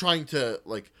 he's trying to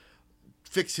like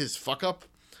fix his fuck up,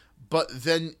 but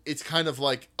then it's kind of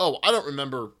like, oh, I don't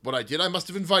remember what I did. I must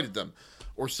have invited them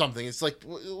or something. It's like,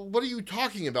 what are you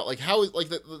talking about? Like, how is like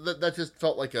that just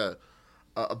felt like a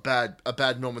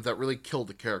bad moment that really killed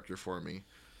the character for me.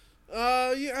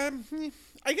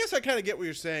 I guess I kind of get what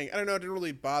you're saying. I don't know. It didn't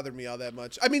really bother me all that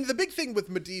much. I mean, the big thing with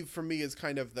Medivh for me is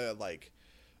kind of the like,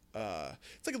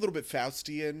 it's like a little bit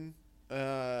Faustian,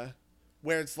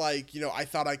 where it's like, you know, I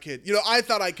thought I could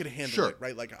handle it,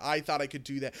 right? Like I thought I could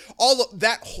do that. All of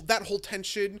that whole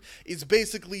tension is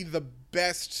basically the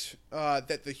best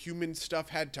that the human stuff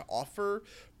had to offer,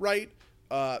 right?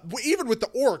 Even with the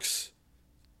orcs,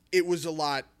 it was a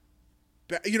lot.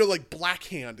 You know, like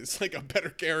Blackhand is like a better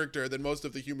character than most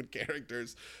of the human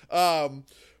characters. But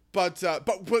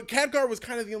Khadgar was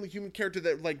kind of the only human character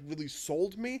that like really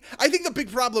sold me. I think the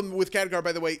big problem with Khadgar,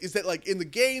 by the way, is that like in the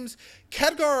games,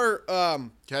 Khadgar,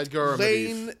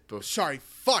 Lane,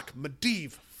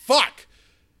 Medivh.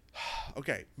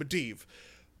 Okay, Medivh,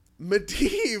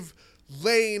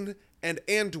 Lane, and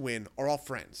Anduin are all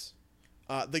friends.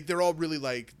 Like they're all really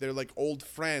like they're like old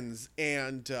friends,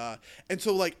 and so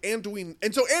like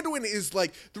Anduin is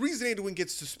like the reason Anduin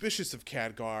gets suspicious of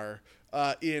Khadgar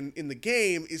in the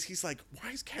game is he's like,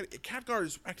 why is Khadgar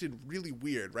is acting really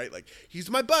weird, right? Like he's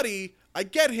my buddy, I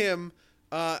get him,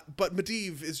 but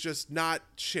Medivh is just not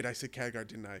shit. I said Khadgar,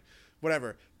 didn't I?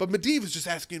 Whatever. But Medivh is just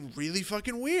asking really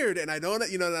fucking weird, and I don't,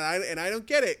 you know, and I don't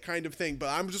get it, kind of thing. But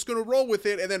I'm just gonna roll with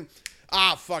it, and then.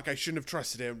 Fuck, I shouldn't have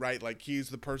trusted him, right? Like,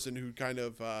 he's the person who kind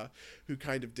of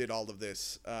did all of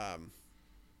this. I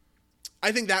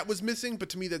think that was missing, but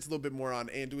to me, that's a little bit more on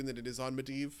Anduin than it is on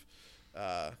Medivh.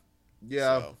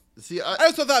 Yeah. So. See, I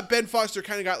also thought Ben Foster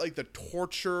kind of got, like, the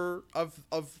torture of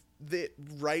the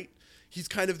right. He's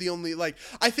kind of the only, like,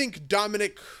 I think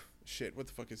Dominic, what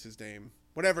the fuck is his name?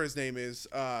 Whatever his name is.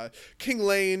 King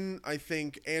Lane, I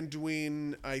think,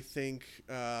 Anduin, I think,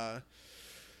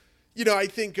 you know, I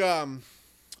think Garona,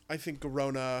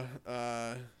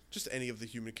 just any of the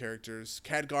human characters.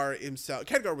 Khadgar himself.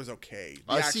 Khadgar was okay.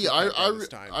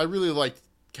 I really liked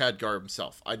Khadgar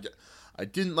himself. I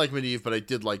didn't like Medivh, but I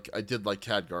did like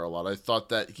Khadgar a lot. I thought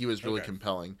that he was really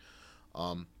compelling.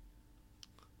 I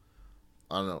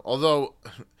don't know. Although,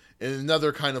 in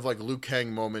another kind of like Liu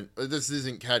Kang moment, this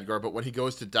isn't Khadgar, but when he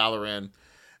goes to Dalaran,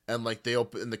 and like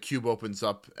the cube opens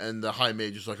up, and the High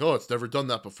Mage is like, "Oh, it's never done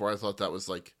that before." I thought that was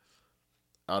like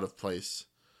out of place.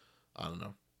 I don't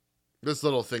know. There's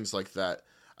little things like that.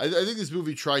 I think this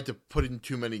movie tried to put in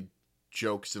too many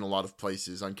jokes in a lot of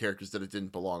places on characters that they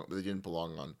didn't belong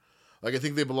on. Like I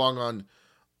think they belong on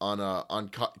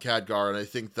Khadgar, and I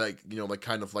think that, you know, like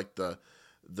kind of like the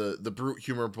brute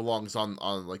humor belongs on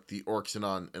like the orcs and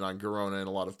on Garona in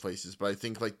a lot of places. But I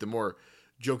think like the more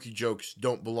jokey jokes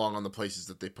don't belong on the places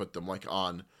that they put them, like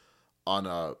on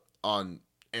Anduin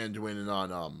and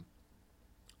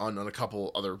on a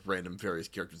couple other random various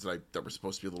characters that were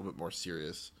supposed to be a little bit more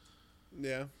serious.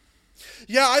 Yeah.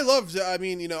 Yeah, I loved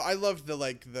the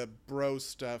like the bro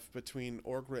stuff between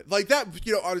like that,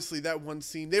 you know, honestly, that one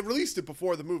scene, they released it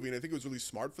before the movie, and I think it was really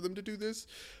smart for them to do this.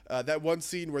 That one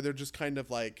scene where they're just kind of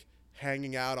like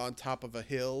hanging out on top of a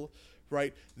hill,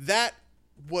 right? That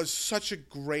was such a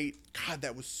great, God,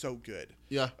 that was so good.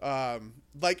 Yeah.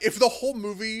 Like if the whole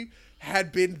movie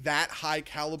had been that high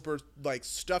caliber like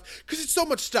stuff, because it's so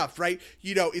much stuff, right?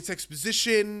 You know, it's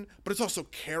exposition, but it's also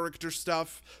character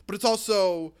stuff, but it's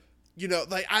also, you know,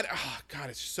 like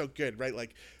God, it's just so good, right?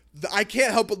 Like I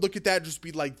can't help but look at that and just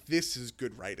be like, this is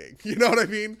good writing. You know what I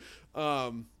mean?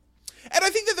 And I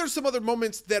think that there's some other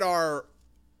moments that are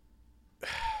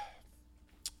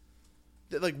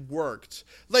that like worked.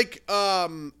 Like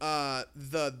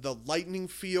the lightning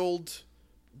field,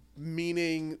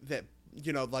 meaning that,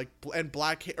 you know, like, and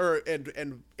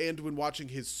and when watching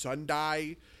his son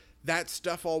die, that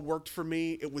stuff all worked for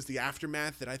me. It was the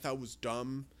aftermath that I thought was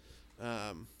dumb.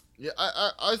 Yeah,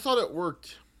 I thought it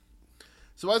worked.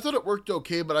 So I thought it worked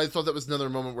okay, but I thought that was another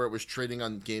moment where it was trading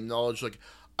on game knowledge. Like,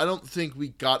 I don't think we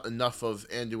got enough of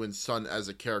Anduin's son as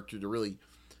a character to really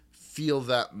feel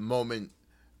that moment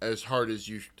as hard as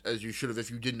you should have if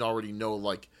you didn't already know,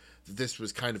 like, this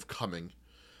was kind of coming.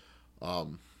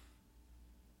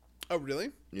 Oh,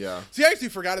 really? Yeah. See, I actually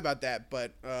forgot about that,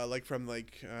 but like from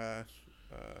like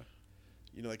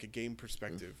you know, like a game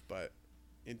perspective, but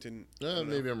it didn't.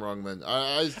 Maybe I'm wrong then.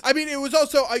 I mean, it was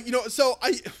also you know, so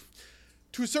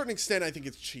to a certain extent I think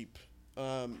it's cheap,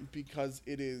 because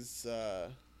it is.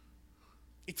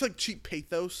 It's like cheap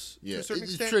pathos to a certain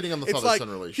extent. It's trading on the father-son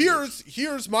relationship.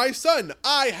 Here's my son.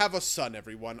 I have a son,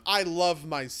 everyone. I love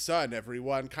my son,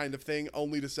 everyone, kind of thing,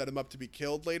 only to set him up to be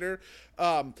killed later.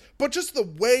 But just the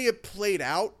way it played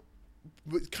out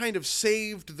kind of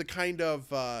saved the kind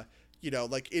of, you know,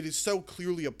 like, it is so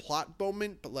clearly a plot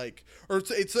moment, but like, or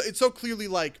it's so clearly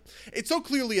like, it's so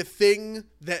clearly a thing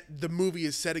that the movie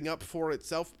is setting up for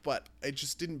itself, but it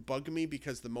just didn't bug me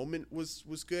because the moment was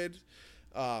good.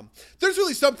 There's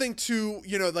really something to,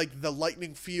 you know, like the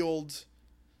lightning field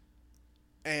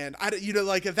and you know,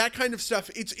 like that kind of stuff.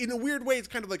 It's in a weird way, it's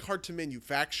kind of like hard to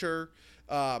manufacture.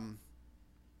 I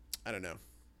don't know.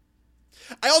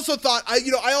 I also thought,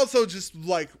 I also just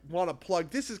like want to plug,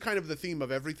 this is kind of the theme of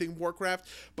everything Warcraft,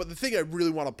 but the thing I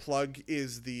really want to plug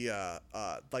is the,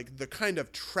 like the kind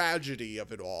of tragedy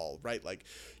of it all, right? Like,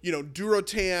 you know,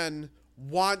 Durotan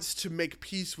wants to make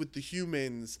peace with the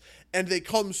humans and they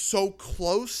come so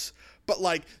close, but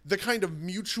like the kind of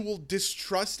mutual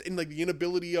distrust and like the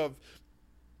inability of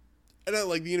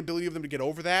them to get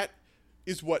over that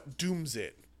is what dooms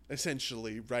it,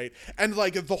 essentially, right? And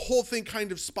like the whole thing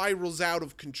kind of spirals out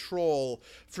of control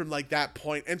from like that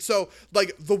point. And so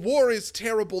like the war is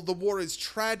terrible, the war is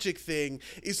tragic thing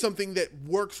is something that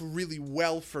works really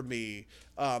well for me.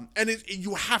 And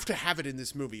you have to have it in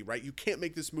this movie, right? You can't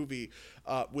make this movie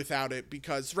without it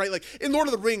because, right, like in Lord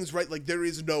of the Rings, right, like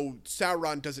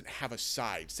Sauron doesn't have a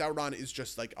side. Sauron is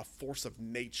just like a force of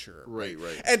nature. Right.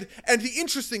 And the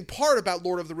interesting part about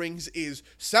Lord of the Rings is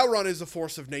Sauron is a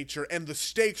force of nature and the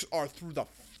stakes are through the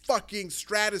fucking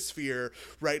stratosphere,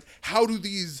 right? How do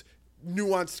these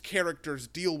nuanced characters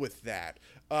deal with that?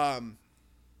 And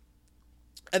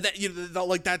that, you know,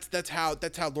 like that's how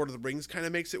Lord of the Rings kind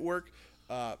of makes it work.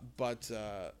 But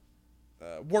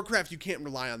Warcraft, you can't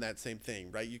rely on that same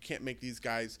thing, right? You can't make these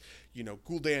guys, you know,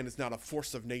 Gul'dan is not a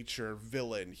force of nature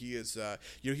villain. He is,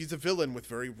 you know, he's a villain with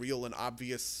very real and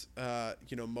obvious,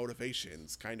 you know,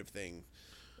 motivations, kind of thing.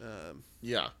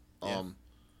 Yeah. And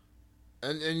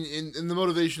the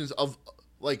motivations of,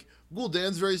 like,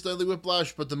 Gul'dan's very slightly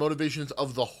Whiplash, but the motivations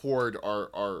of the Horde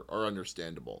are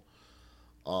understandable.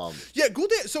 Yeah,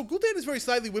 Gul'dan is very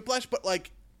slightly Whiplash, but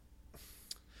like,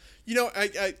 you know,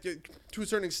 I to a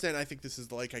certain extent, I think this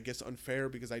is like, I guess, unfair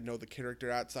because I know the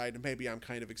character outside, and maybe I'm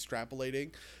kind of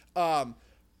extrapolating.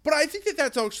 But I think that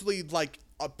that's actually like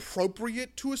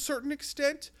appropriate to a certain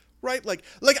extent, right? Like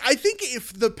I think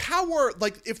if the power,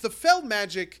 like if the Fel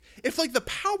magic, if like the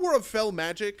power of Fel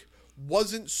magic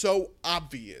wasn't so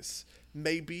obvious,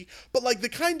 maybe, but like the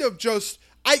kind of just,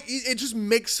 it just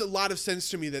makes a lot of sense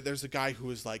to me that there's a guy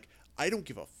who is like, I don't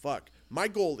give a fuck. My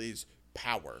goal is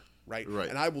power. Right.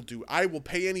 And I will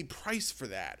pay any price for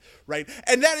that. Right.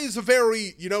 And that is a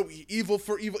very, you know, evil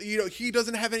for evil. You know, he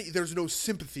doesn't have there's no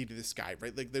sympathy to this guy.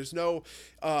 Right. Like there's no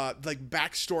like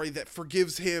backstory that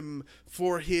forgives him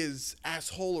for his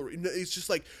asshole, or it's just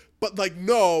like, but like,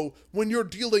 no, when you're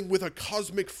dealing with a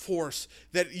cosmic force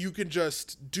that you can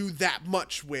just do that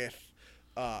much with,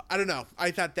 I don't know.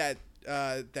 I thought that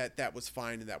that was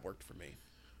fine and that worked for me.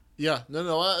 Yeah.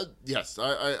 No. Yes,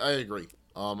 I agree.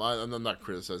 I'm not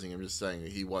criticizing him. I'm just saying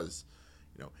he was,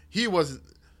 you know,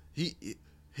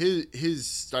 his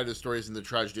side of the stories and the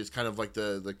tragedy is kind of like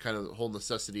the kind of whole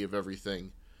necessity of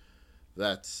everything.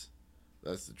 That's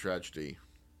the tragedy.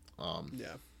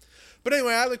 Yeah. But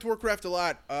anyway, I liked Warcraft a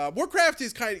lot. Warcraft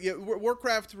is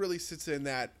Warcraft really sits in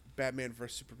that Batman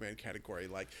vs Superman category,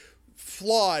 like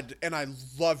flawed, and I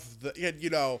love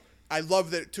I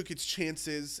love that it took its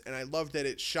chances, and I love that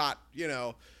it shot, you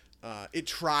know, it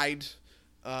tried.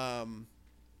 And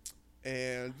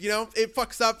you know, it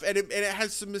fucks up and it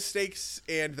has some mistakes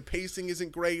and the pacing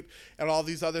isn't great and all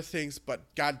these other things, but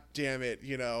god damn it,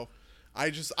 you know,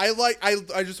 I just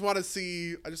want to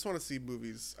see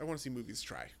movies. I want to see movies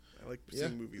try. I like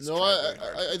seeing movies. No,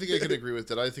 I think I can agree with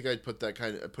that. I think I'd put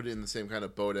it in the same kind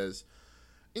of boat as,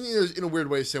 in a weird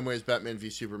way, same way as Batman v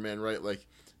Superman, right? Like,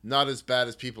 not as bad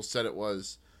as people said it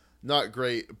was, not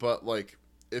great, but like,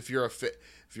 if you're a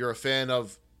fan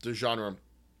of the genre,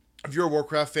 if you're a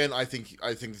Warcraft fan, I think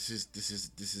this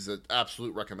is an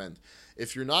absolute recommend.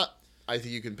 If you're not, I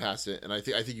think you can pass it, and I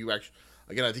think you actually,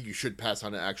 again, I think you should pass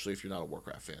on it actually if you're not a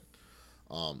Warcraft fan.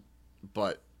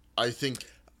 But I think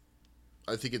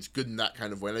it's good in that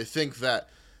kind of way, and I think that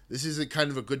this is a kind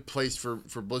of a good place for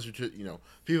Blizzard to,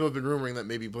 people have been rumoring that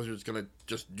maybe Blizzard's going to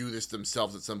just do this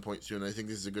themselves at some point soon. I think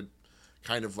this is a good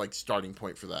kind of like starting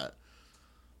point for that.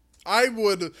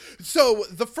 So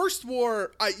the first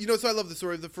war, I love the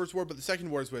story of the first war, but the second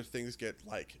war is where things get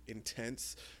like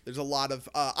intense. There's a lot of,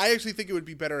 I actually think it would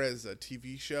be better as a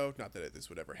TV show. Not that this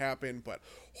would ever happen, but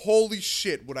holy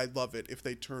shit, would I love it if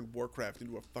they turned Warcraft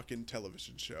into a fucking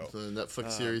television show. The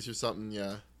Netflix series or something,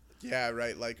 yeah. Yeah,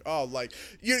 right. Like,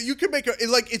 you could make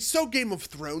it's so Game of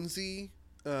Thronesy.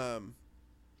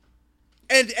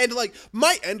 And like,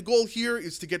 my end goal here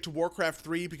is to get to Warcraft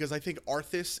 3 because I think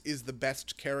Arthas is the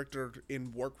best character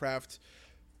in Warcraft.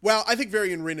 Well, I think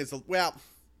Varian Wrynn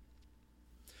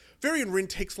Varian Wrynn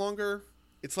takes longer.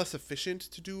 It's less efficient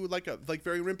to do like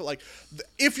Varian Wrynn, but like,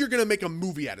 if you're going to make a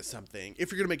movie out of something,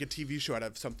 if you're going to make a TV show out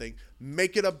of something,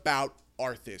 make it about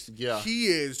Arthas. Yeah. He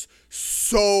is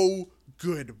so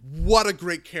good. What a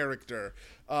great character.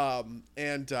 If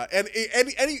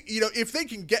they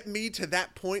can get me to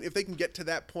that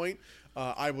point,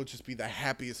 I will just be the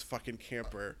happiest fucking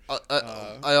camper.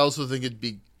 I also think it'd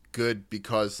be good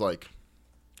because, like,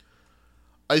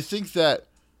 I think that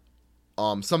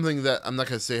something that I'm not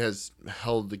going to say has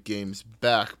held the games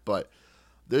back, but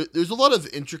there's a lot of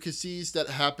intricacies that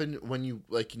happen when you,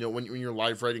 like, when you're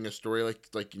live writing a story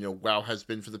like WoW has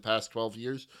been for the past 12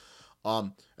 years.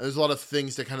 And there's a lot of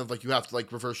things that kind of like you have to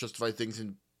like reverse justify things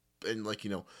and like,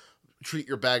 treat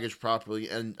your baggage properly.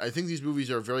 And I think these movies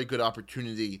are a very good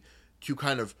opportunity to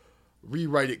kind of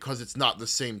rewrite it because it's not the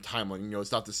same timeline.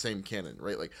 It's not the same canon,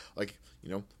 right? Like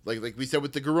we said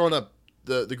with the Garona,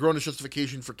 the Garona's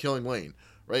justification for killing Lane,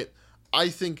 right? I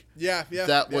think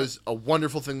that was a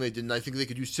wonderful thing they did, and I think they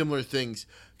could do similar things,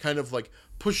 kind of like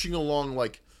pushing along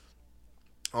like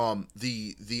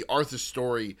the Arthas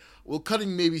story, while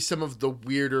cutting maybe some of the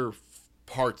weirder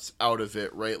parts out of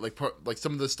it, right? Like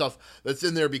some of the stuff that's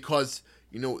in there because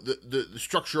the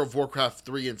structure of Warcraft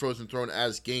 3 and Frozen Throne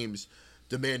as games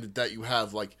demanded that you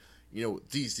have like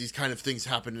these kind of things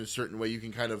happen in a certain way. You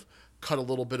can kind of cut a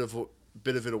little bit of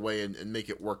it away and make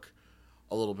it work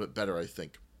a little bit better, I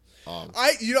think.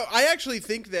 I actually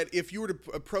think that if you were to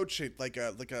approach it like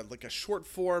a short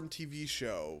form TV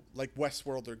show like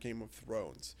Westworld or Game of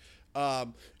Thrones,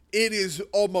 it is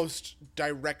almost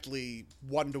directly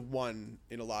 1-to-1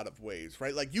 in a lot of ways,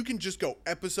 right? Like, you can just go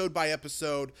episode by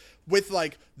episode with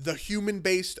like the human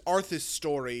based Arthas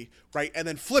story, right, and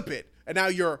then flip it, and now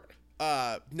you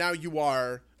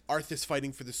are Arthas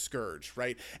fighting for the Scourge,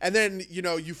 right? And then,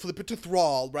 you flip it to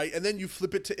Thrall, right? And then you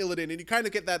flip it to Illidan, and you kind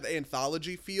of get that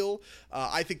anthology feel.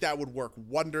 I think that would work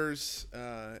wonders.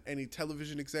 Any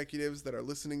television executives that are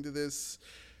listening to this,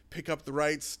 pick up the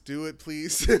rights, do it,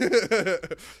 please.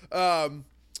 And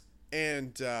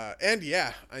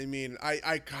yeah, I mean,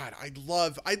 I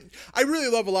really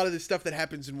love a lot of this stuff that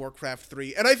happens in Warcraft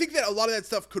 3. And I think that a lot of that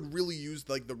stuff could really use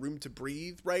like the room to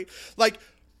breathe, right? Like,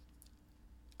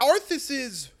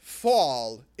 Arthas's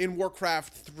fall in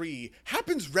Warcraft 3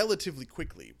 happens relatively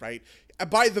quickly, right?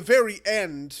 By the very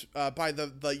end,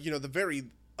 the very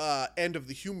end of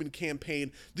the human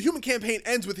campaign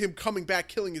ends with him coming back,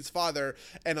 killing his father,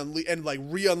 and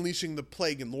re-unleashing the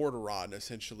plague in Lordaeron,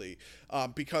 essentially.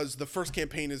 Because the first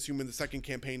campaign is human, the second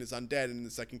campaign is undead, and in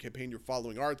the second campaign you're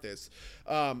following Arthas.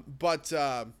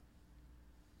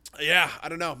 Yeah, I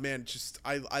don't know, man. Just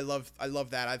I love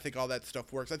that. I think all that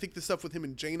stuff works. I think the stuff with him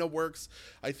and Jaina works.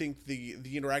 I think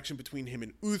the interaction between him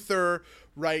and Uther,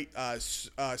 right?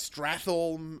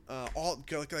 Stratholme,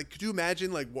 could you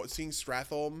imagine seeing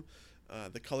Stratholme,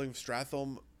 the culling of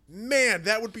Stratholme? Man,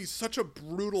 that would be such a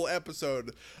brutal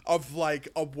episode of like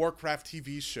a Warcraft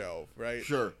TV show, right?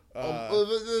 Sure.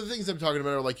 The things I'm talking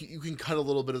about are like you can cut a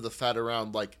little bit of the fat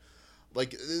around, like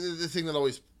the thing that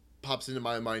always pops into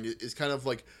my mind is kind of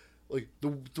like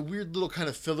the weird little kind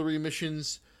of fillery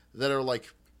missions that are like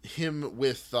him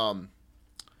with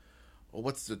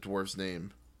what's the dwarf's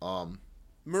name?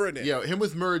 Muradin. Yeah, him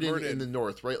with Muradin in the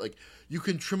north, right? Like, you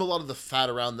can trim a lot of the fat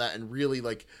around that and really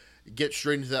like get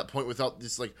straight into that point without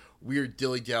this like weird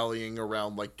dilly-dallying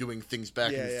around like doing things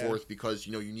back and forth because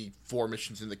you need 4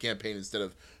 missions in the campaign instead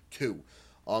of 2.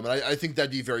 And I think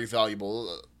that'd be very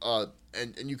valuable.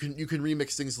 And you can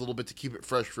remix things a little bit to keep it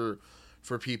fresh for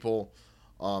people,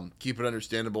 keep it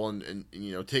understandable, and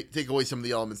you know, take away some of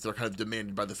the elements that are kind of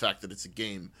demanded by the fact that it's a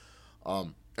game. I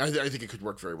think it could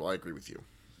work very well. I agree with you.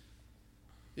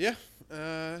 Yeah.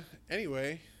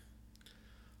 Anyway,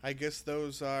 I guess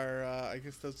those are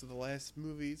the last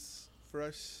movies for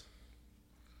us.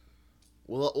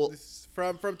 Well, this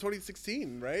from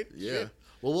 2016, right? Yeah. Shit.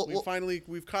 Well,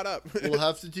 we've caught up. We'll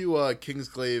have to do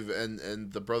Kingsglaive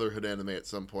and the Brotherhood anime at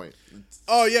some point.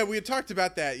 Oh yeah, we had talked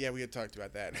about that.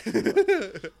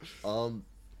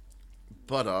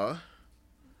 But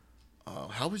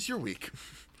how was your week?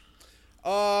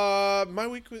 My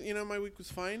week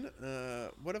was fine.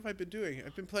 What have I been doing?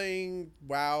 I've been playing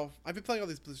WoW. I've been playing all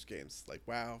these Blizzard games like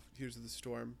WoW, Heroes of the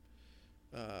Storm,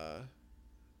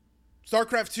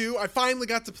 StarCraft 2. I finally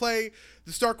got to play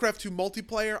the StarCraft 2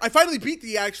 multiplayer. I finally beat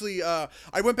I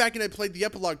went back and I played the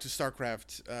epilogue to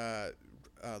StarCraft,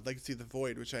 Legacy of the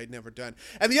Void, which I had never done.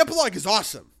 And the epilogue is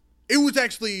awesome. It was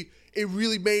actually, it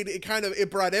really made it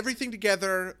it brought everything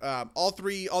together. All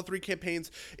three campaigns.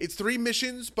 It's 3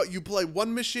 missions, but you play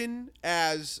one mission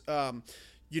as,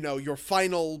 your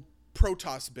final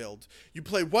Protoss build. You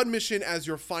play one mission as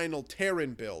your final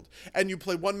Terran build, and you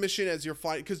play one mission as your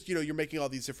final, because you're making all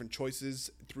these different choices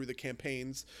through the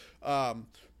campaigns,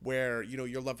 where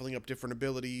you're leveling up different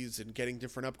abilities and getting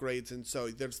different upgrades, and so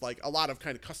there's like a lot of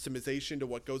kind of customization to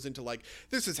what goes into, like,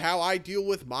 this is how I deal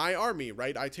with my army,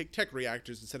 right? I take tech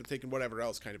reactors instead of taking whatever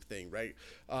else, kind of thing, right?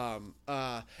 And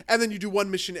then you do one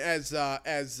mission as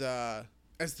the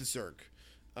Zerg.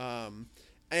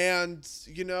 And,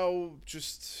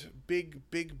 just big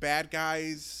bad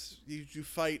guys. You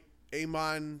fight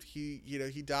Amon.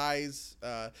 He dies.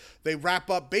 They wrap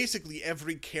up basically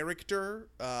every character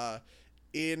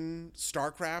in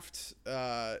StarCraft.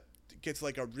 Gets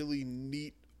like a really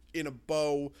neat, in a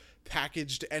bow,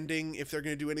 packaged ending. If they're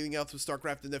going to do anything else with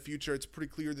StarCraft in the future, it's pretty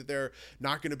clear that they're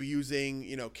not going to be using,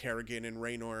 Kerrigan and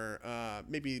Raynor.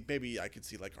 Maybe I could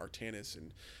see like Artanis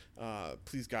and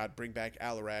please God bring back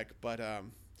Alarak.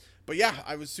 But yeah,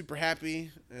 I was super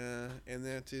happy, and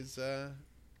that is, I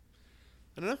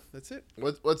don't know, that's it.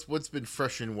 What's been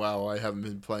fresh in WoW? I haven't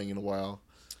been playing in a while.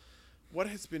 What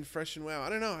has been fresh in WoW? I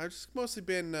don't know. I've just mostly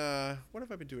been, what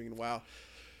have I been doing in WoW?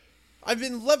 I've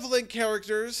been leveling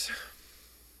characters.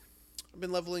 I've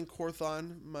been leveling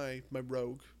Korthon, my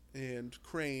rogue, and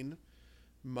Crane,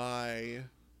 my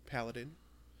paladin.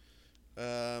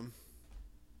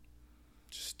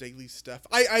 Just daily stuff.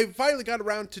 I finally got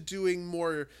around to doing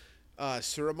more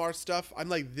Suramar stuff. I'm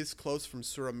like this close from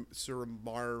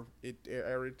Suramar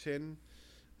Eritin.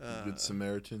 Good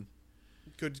Samaritan.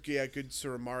 Good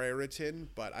Suramar Eritin,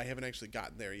 but I haven't actually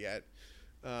gotten there yet.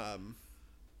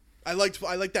 I like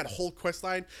that whole quest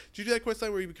line. Did you do that quest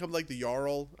line where you become like the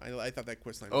Jarl? I thought that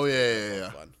quest line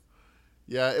was fun.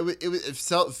 Yeah, it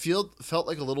felt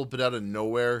like a little bit out of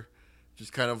nowhere,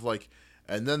 just kind of like.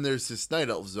 And then there's this Night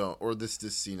Elf zone, or this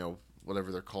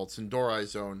whatever they're called, Sindorai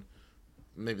zone.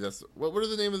 Maybe that's what are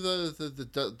the name of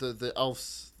the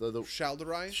elves? The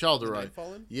Shal'Dorei. Shal'Dorei.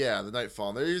 Nightfallen? Yeah, the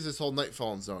Nightfallen. There is this whole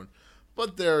Nightfallen zone,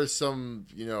 but there are some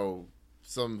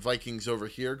Vikings over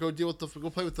here. Go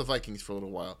play with the Vikings for a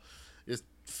little while. It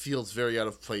feels very out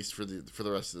of place for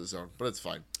the rest of the zone, but it's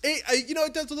fine.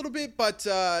 It does a little bit, but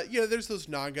there's those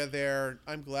Naga there.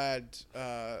 I'm glad.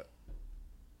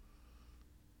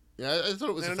 Yeah, I thought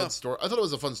it was a fun story. I thought it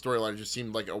was a fun storyline. It just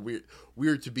seemed like a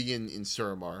weird to be in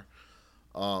Suramar.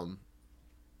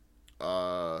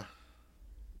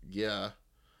 Yeah.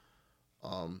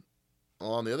 On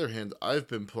the other hand, I've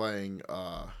been playing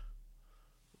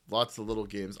lots of little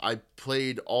games. I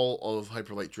played all of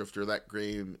Hyper Light Drifter. That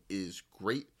game is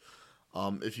great.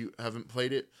 If you haven't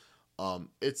played it,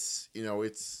 it's your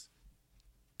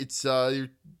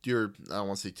I don't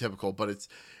want to say typical, but it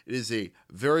is a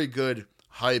very good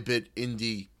high bit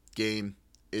indie game.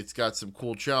 It's got some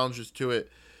cool challenges to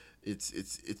it. It's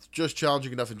just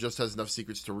challenging enough and just has enough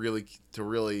secrets to really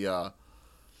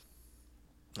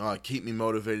keep me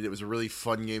motivated. It was a really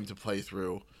fun game to play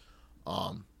through.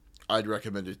 I'd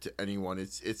recommend it to anyone.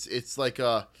 It's like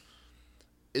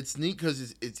it's neat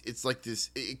because it's like this.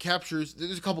 It captures.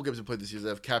 There's a couple games I played this year that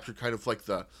have captured kind of like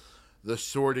the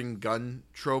sword and gun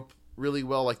trope really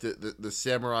well, like the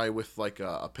samurai with like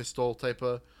a pistol type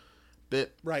of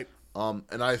bit. Right.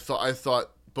 And I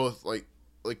thought both like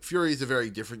Fury is a very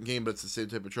different game, but it's the same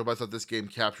type of trope. I thought this game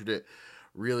captured it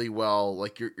really well.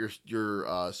 Like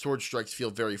your sword strikes feel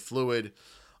very fluid,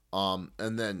 and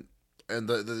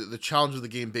the challenge of the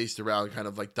game based around kind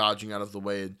of like dodging out of the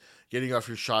way and getting off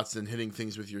your shots and hitting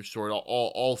things with your sword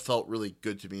all felt really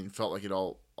good to me and felt like it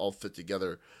all all fit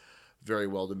together very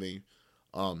well to me.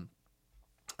 And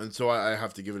so I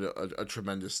have to give it a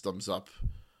tremendous thumbs up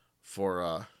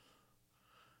for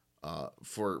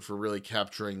really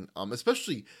capturing,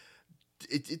 especially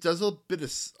it does a bit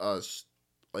of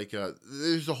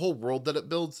there's a whole world that it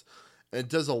builds, and it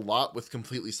does a lot with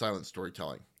completely silent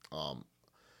storytelling.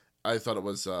 I thought it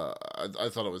was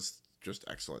just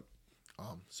excellent.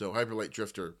 So Hyper Light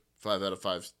Drifter, 5 out of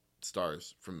 5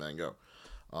 stars from Mango.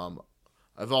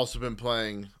 I've also been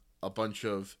playing a bunch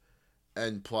of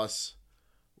N+,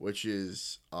 which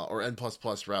is or N++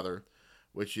 rather,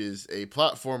 which is a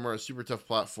platformer, a super tough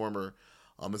platformer.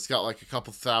 It's got like a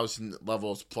couple thousand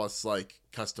levels plus like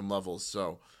custom levels,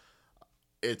 so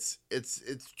it's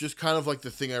just kind of like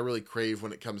the thing I really crave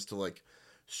when it comes to like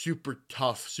super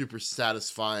tough, super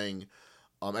satisfying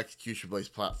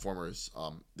execution-based platformers.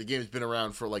 The game's been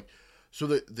around for like, so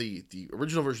the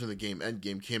original version of the game,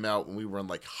 Endgame, came out when we were in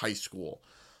like high school.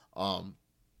 And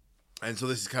so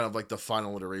this is kind of like the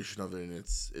final iteration of it, and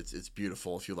it's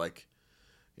beautiful. If you like,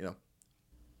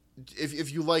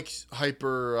 if you like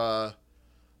hyper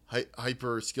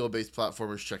skill-based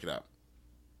platformers, check it out.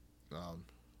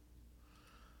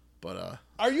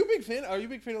 Are you a big fan? Are you a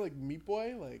big fan of like Meat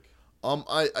Boy? Like,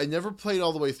 I never played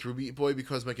all the way through Meat Boy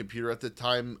because my computer at the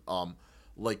time,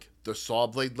 like the saw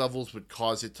blade levels would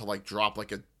cause it to like drop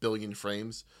like 1 billion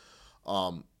frames,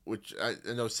 which I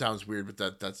know sounds weird,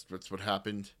 but that's what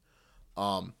happened.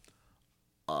 But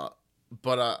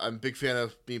I'm a big fan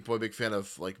of Meat Boy, big fan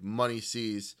of like Money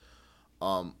Seas,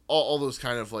 all those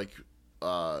kind of like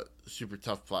super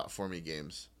tough platformy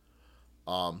games.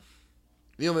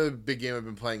 The only big game I've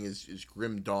been playing is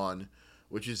Grim Dawn,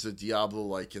 which is a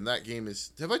Diablo-like, and that game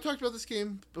is... Have I talked about this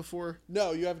game before?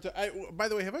 No, you haven't. By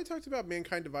the way, have I talked about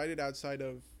Mankind Divided outside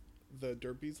of the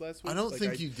Derpies last week? I don't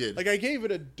think you did. Like, I gave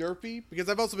it a Derpy, because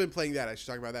I've also been playing that. I should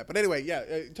talk about that. But anyway, yeah,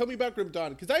 tell me about Grim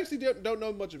Dawn, because I actually don't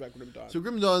know much about Grim Dawn. So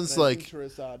Grim Dawn's like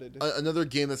another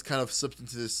game that's kind of slipped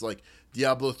into this, like,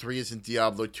 Diablo 3 isn't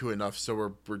Diablo 2 enough,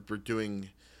 so we're doing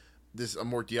this, a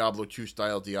more Diablo 2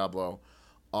 style Diablo.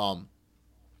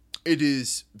 It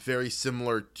is very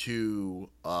similar to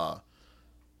kind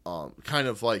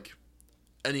of like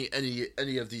any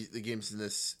of the games in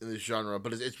this genre,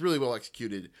 but it's really well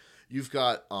executed. You've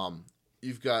got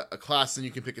a class, and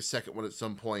you can pick a second one at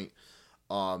some point,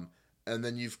 and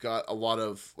then you've got a lot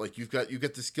of like you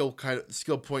get the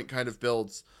skill point kind of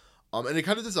builds, and it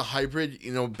kind of does a hybrid.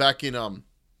 Back in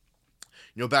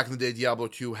back in the day, Diablo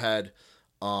 2 had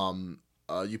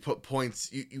you put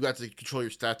points, you got to control your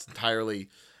stats entirely.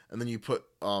 And then you put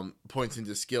points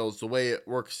into skills. The way it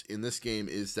works in this game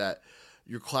is that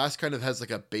your class kind of has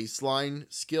like a baseline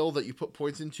skill that you put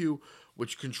points into,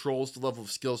 which controls the level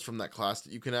of skills from that class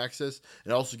that you can access.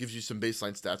 It also gives you some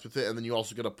baseline stats with it, and then you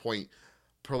also get a point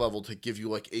per level to give you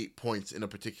like 8 points in a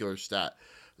particular stat.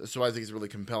 So I think it's a really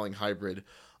compelling hybrid.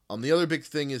 The other big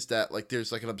thing is that like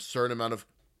there's like an absurd amount of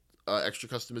extra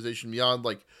customization beyond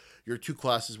like your 2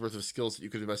 classes worth of skills that you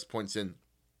could invest points in.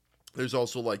 There's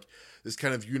also like this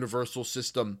kind of universal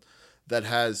system that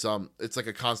has it's like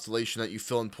a constellation that you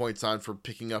fill in points on for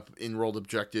picking up in-world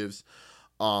objectives,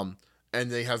 and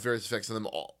they have various effects on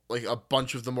them. Like a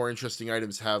bunch of the more interesting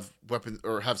items have weapons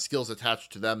or have skills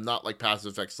attached to them, not like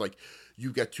passive effects. Like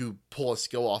you get to pull a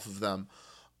skill off of them,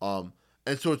 and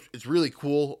so it's really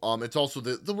cool. It's also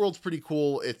the world's pretty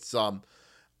cool. It's a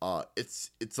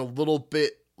little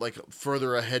bit like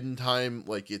further ahead in time.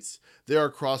 Like there are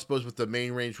crossbows, but the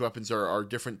main range weapons are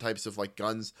different types of like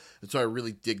guns, and so I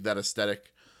really dig that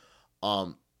aesthetic.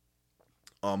 But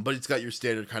it's got your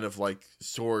standard kind of like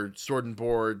sword and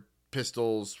board,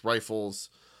 pistols, rifles,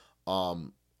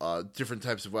 different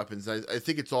types of weapons. I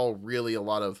think it's all really a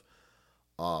lot of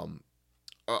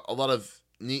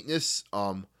neatness.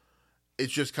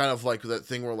 It's just kind of like that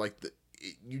thing where like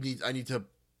I need to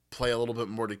play a little bit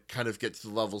more to kind of get to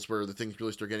the levels where the things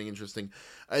really start getting interesting.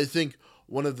 I think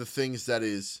one of the things that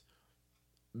is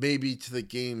maybe to the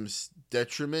game's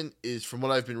detriment is, from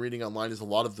what I've been reading online, is a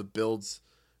lot of the builds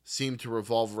seem to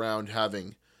revolve around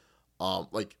having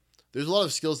like there's a lot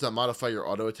of skills that modify your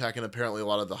auto attack, and apparently a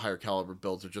lot of the higher caliber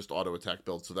builds are just auto attack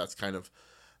builds, so that's kind of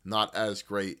not as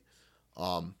great.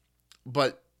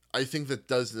 But I think that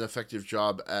does an effective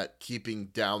job at keeping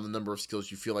down the number of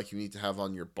skills you feel like you need to have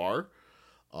on your bar.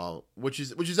 Which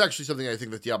is actually something I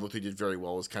think that Diablo 3 did very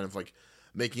well, is kind of like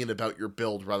making it about your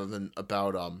build rather than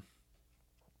about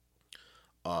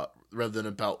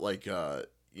like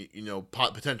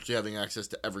potentially having access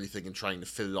to everything and trying to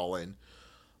fit it all in.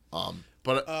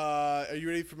 But are you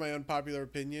ready for my unpopular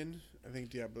opinion? I think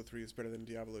Diablo 3 is better than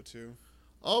Diablo 2.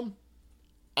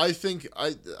 I think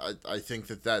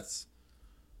that's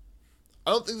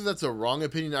I don't think that that's a wrong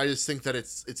opinion. I just think that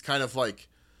it's kind of like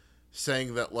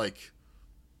saying that, like,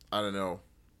 I don't know,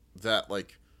 that,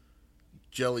 like,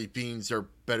 jelly beans are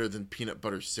better than peanut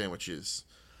butter sandwiches.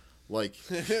 Like,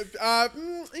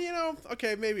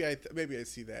 okay, maybe I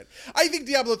see that. I think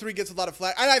Diablo 3 gets a lot of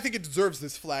flack, and I think it deserves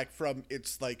this flack from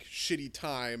its, like, shitty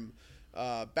time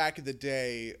back in the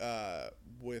day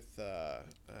with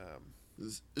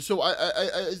so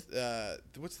I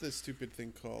what's this stupid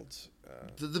thing called?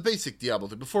 The basic Diablo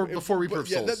thing before Reaper of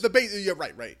Souls. Yeah,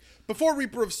 right. Before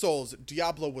Reaper of Souls,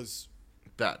 Diablo was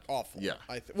bad, awful. Yeah.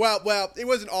 Well, it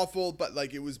wasn't awful, but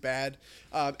like it was bad.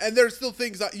 And there's still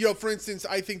things that, for instance,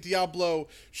 I think Diablo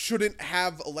shouldn't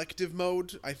have elective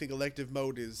mode. I think elective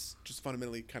mode is just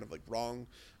fundamentally kind of like wrong.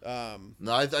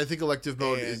 No, I think elective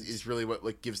mode is really what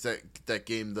like gives that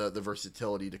game the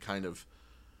versatility to kind of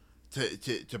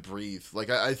to breathe. Like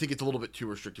I think it's a little bit too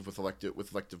restrictive with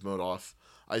elective mode off.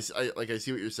 I see what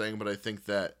you're saying, but I think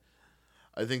that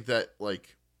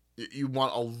like you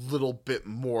want a little bit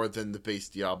more than the base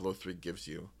Diablo 3 gives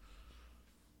you.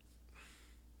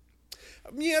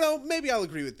 Maybe I'll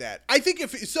agree with that. I think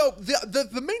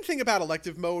the main thing about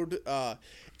elective mode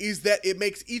is that it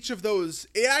makes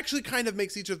it actually kind of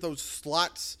makes each of those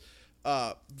slots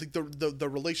the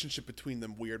relationship between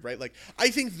them weird, right? Like,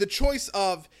 I think the choice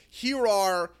of here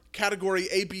are category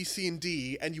A, B, C, and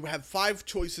D, and you have 5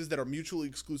 choices that are mutually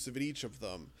exclusive in each of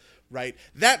them, right?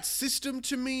 That system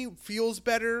to me feels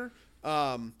better.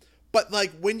 But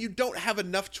like when you don't have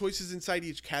enough choices inside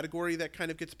each category, that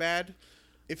kind of gets bad,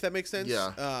 if that makes sense.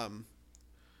 Yeah.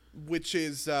 Which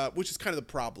is kind of the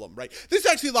problem, right? There's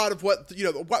actually a lot of what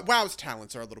WoW's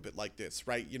talents are a little bit like this,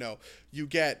 right? You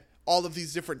get all of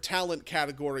these different talent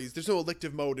categories. There's no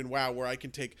elective mode in WoW where I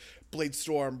can take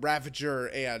Bladestorm, Ravager,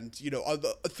 and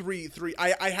three.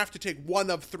 I have to take one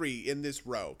of 3 in this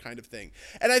row, kind of thing.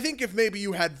 And I think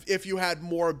if you had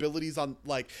more abilities on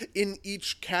like in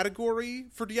each category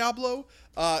for Diablo,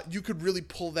 you could really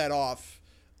pull that off.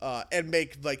 And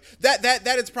make like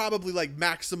that is probably like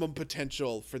maximum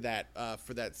potential for that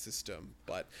system.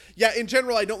 But yeah, in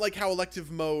general, I don't like how elective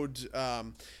mode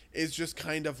is just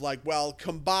kind of like, well,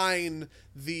 combine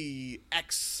the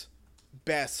X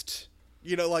best,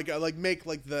 like make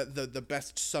like the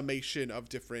best summation of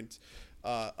different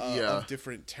of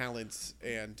different talents,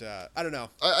 and I don't know.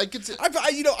 I could say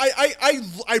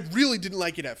I really didn't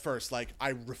like it at first. Like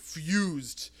I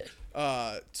refused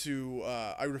to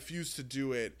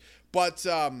do it, but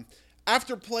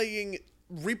after playing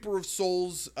Reaper of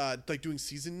Souls, like doing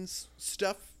seasons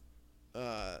stuff,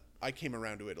 I came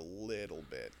around to it a little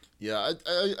bit. Yeah,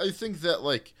 I think that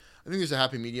like I think there's a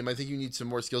happy medium. I think you need some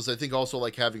more skills. I think also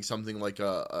like having something like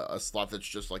a slot that's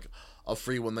just like a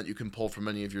free one that you can pull from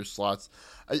any of your slots.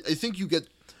 I think you get.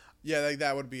 Yeah, like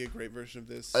that would be a great version of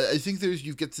this. I think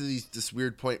you get to this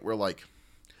weird point where like.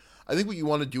 I think what you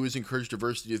want to do is encourage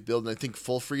diversity of build, and I think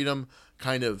full freedom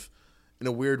kind of, in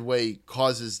a weird way,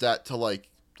 causes that to like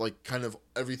kind of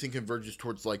everything converges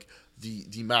towards like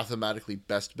the mathematically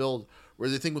best build.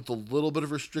 Whereas I think with a little bit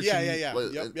of restriction, yep.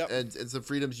 And some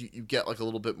freedoms, you get like a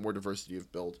little bit more diversity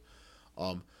of build.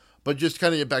 But just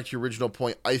kind of get back to your original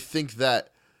point, I think that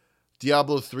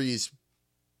Diablo 3's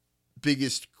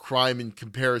biggest crime in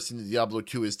comparison to Diablo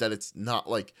 2 is that it's not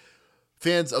like.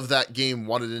 Fans of that game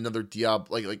wanted another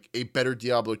Diablo, like a better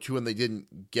Diablo 2, and they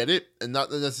didn't get it. And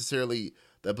not necessarily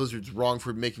that Blizzard's wrong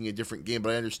for making a different game,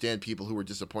 but I understand people who were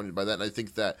disappointed by that. And I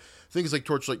think that things like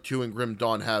Torchlight 2 and Grim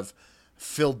Dawn have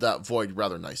filled that void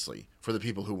rather nicely for the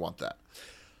people who want that.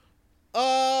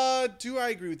 Do I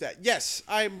agree with that? Yes,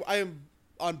 I am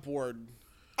on board.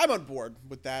 I'm on board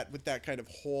with that kind of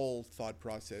whole thought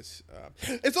process.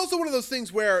 It's also one of those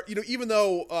things where, even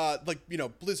though,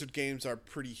 Blizzard games are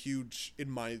pretty huge in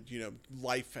my,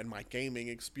 life and my gaming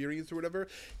experience or whatever,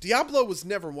 Diablo was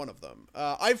never one of them.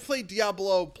 I've played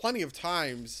Diablo plenty of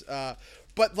times,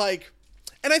 but like,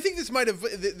 and I think this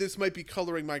might be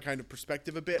coloring my kind of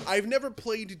perspective a bit. I've never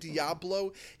played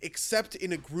Diablo except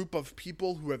in a group of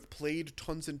people who have played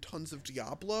tons and tons of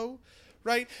Diablo.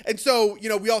 Right? And so,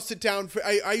 we all sit down for,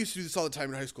 I used to do this all the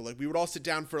time in high school. Like, we would all sit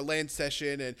down for a LAN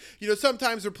session, and,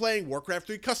 sometimes we're playing Warcraft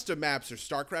 3 custom maps or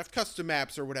StarCraft custom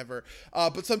maps or whatever.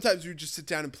 But sometimes we would just sit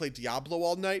down and play Diablo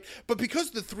all night. But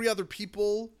because the 3 other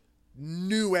people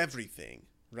knew everything,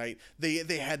 right?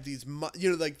 They had these,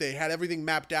 they had everything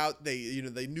mapped out.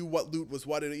 They knew what loot was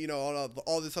what, and,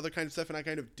 all this other kind of stuff, and I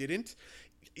kind of didn't.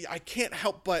 I can't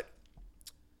help but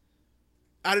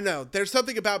I don't know. There's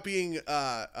something about being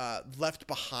left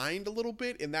behind a little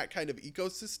bit in that kind of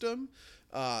ecosystem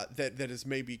that is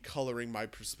maybe coloring my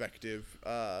perspective.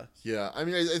 Yeah, I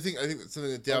mean, I think that's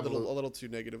something that Diablo a little too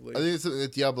negatively. I think it's something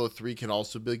that Diablo 3 can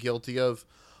also be guilty of.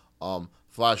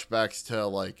 Flashbacks to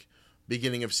like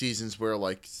beginning of seasons where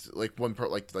like one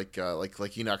part like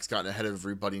Enoch's gotten ahead of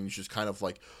everybody and he's just kind of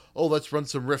like, oh, let's run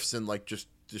some rifts and like just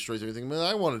destroys everything. Man,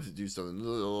 I wanted to do something.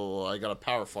 I got a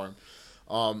power farm.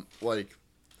 I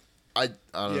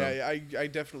don't know. Yeah, I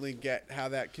definitely get how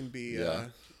that can be. Yeah.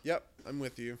 Yep, I'm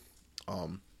with you. I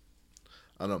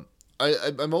don't know.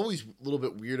 I'm always a little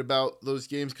bit weird about those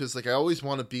games because like I always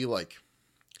want to be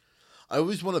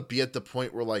at the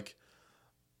point where like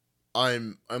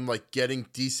I'm like getting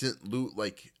decent loot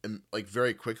like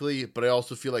very quickly, but I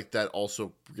also feel like that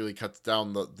also really cuts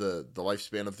down the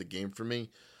lifespan of the game for me.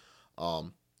 I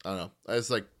don't know. I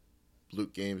just like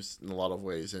loot games in a lot of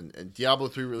ways, and Diablo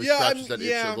 3 really scratches that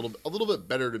itch a little bit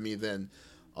better to me than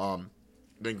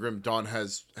Grim Dawn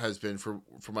has been for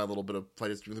my little bit of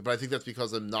playtesting. But I think that's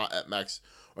because I'm not at max,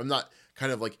 or I'm not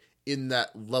kind of like in that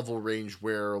level range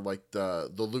where like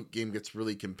the loot game gets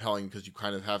really compelling, because you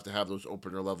kind of have to have those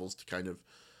opener levels to kind of,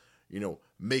 you know,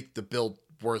 make the build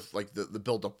worth, like the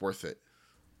build up worth it.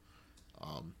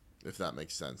 If that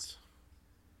makes sense.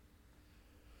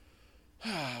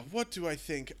 What do I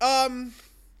think?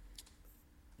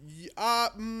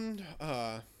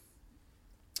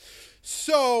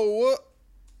 So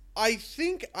I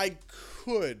think I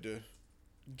could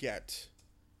get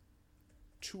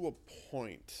to a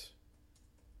point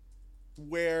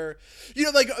where, you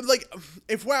know, like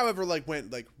if WoW ever like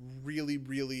went like really,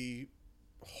 really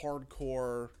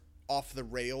hardcore off the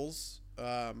rails,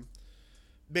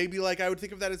 maybe like I would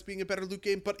think of that as being a better loot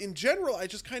game. But in general, I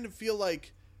just kind of feel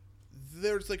like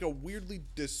there's like a weirdly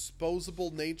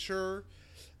disposable nature.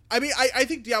 I mean, I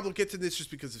think Diablo gets in this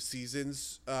just because of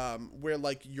seasons, where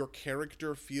like your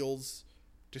character feels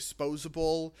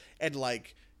disposable, and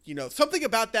like, you know, something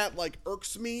about that like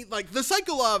irks me. Like the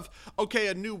cycle of, okay,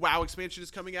 a new WoW expansion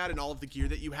is coming out and all of the gear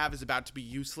that you have is about to be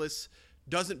useless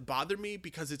doesn't bother me,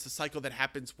 because it's a cycle that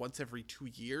happens once every 2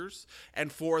 years,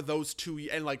 and for those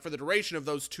for the duration of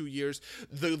those 2 years,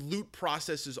 the loot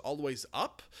process is always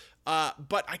up.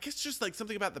 But I guess just like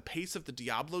something about the pace of the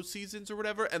Diablo seasons or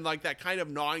whatever, and like that kind of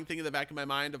gnawing thing in the back of my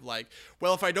mind of like,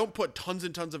 well, if I don't put tons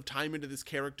and tons of time into this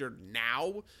character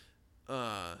now,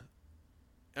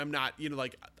 I'm not, you know,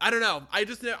 like, I don't know. I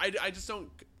just don't,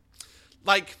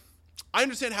 like, I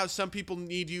understand how some people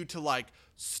need you to like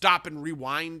stop and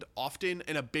rewind often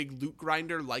in a big loot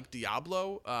grinder like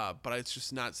Diablo, but it's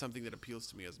just not something that appeals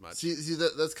to me as much. See,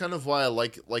 that's kind of why I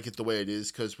like it the way it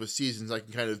is, because with seasons I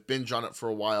can kind of binge on it for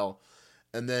a while,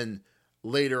 and then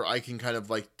later I can kind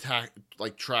of like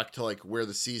track to like where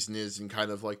the season is, and kind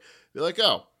of like be like,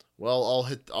 oh, well,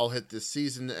 I'll hit this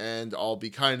season and I'll be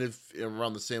kind of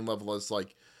around the same level as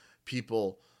like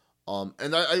people,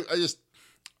 and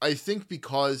I think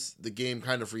because the game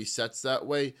kind of resets that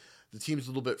way, the team's a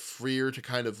little bit freer to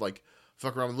kind of like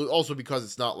fuck around with loot. Also because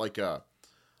it's not like a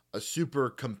super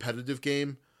competitive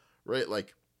game, right?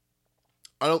 Like,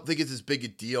 I don't think it's as big a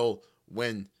deal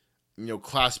when, you know,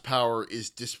 class power is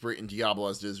disparate in Diablo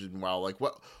as it is in WoW. Like,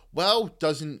 WoW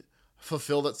doesn't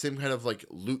fulfill that same kind of like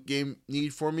loot game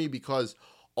need for me, because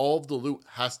all of the loot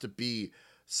has to be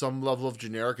some level of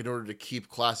generic in order to keep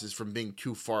classes from being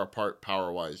too far apart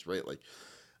power wise, right? Like,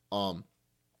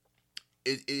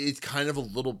 it's kind of a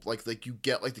little like you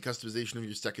get like the customization of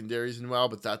your secondaries in WoW,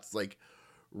 but that's like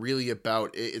really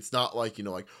about it. It's not like, you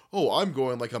know, like, oh, I'm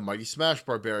going like a Mighty Smash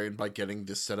Barbarian by getting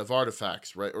this set of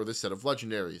artifacts, right, or this set of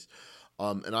legendaries,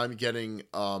 and I'm getting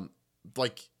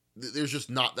there's just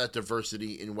not that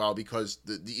diversity in WoW, because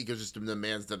the ecosystem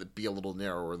demands that it be a little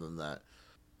narrower than that.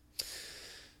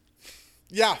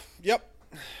 Yeah. Yep.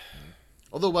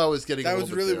 Although WoW is getting that a was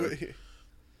little really bit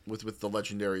with the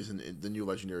legendaries and the new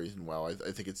legendaries in WoW,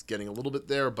 I think it's getting a little bit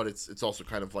there, but it's also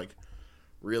kind of like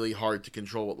really hard to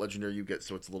control what legendary you get,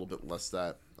 so it's a little bit less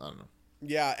that, I don't know.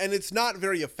 Yeah, and it's not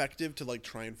very effective to like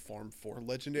try and farm for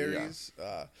legendaries.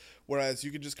 Yeah. Whereas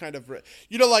you can just kind of,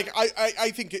 you know, like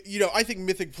I think, you know, I think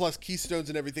Mythic Plus Keystones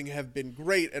and everything have been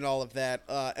great and all of that.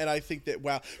 And I think that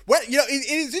WoW, you know,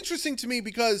 it is interesting to me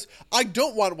because I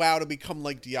don't want WoW to become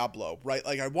like Diablo, right?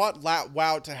 Like I want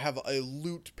WoW to have a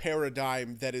loot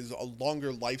paradigm that is a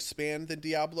longer lifespan than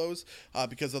Diablo's,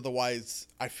 because otherwise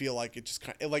I feel like it just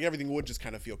kind of, like everything would just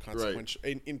kind of feel consequential,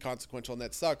 right, inconsequential, and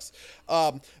that sucks.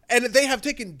 And they have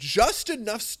taken just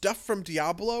enough stuff from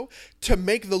Diablo to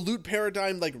make the loot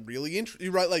paradigm like really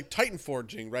interesting, right? Like Titan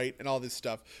forging, right, and all this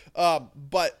stuff.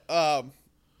 But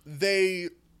they,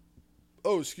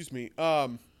 oh, excuse me.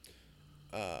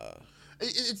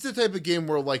 It's the type of game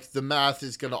where, like, the math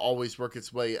is going to always work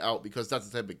its way out because that's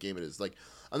the type of game it is. Like,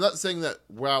 I'm not saying that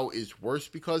WoW is worse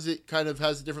because it kind of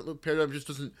has a different loop paradigm. It just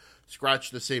doesn't scratch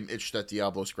the same itch that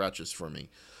Diablo scratches for me.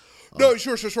 No,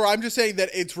 sure. I'm just saying that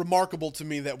it's remarkable to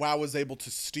me that WoW was able to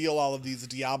steal all of these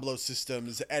Diablo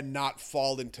systems and not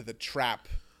fall into the trap,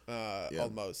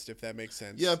 almost, if that makes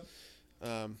sense. Yeah.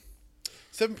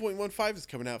 7.15 is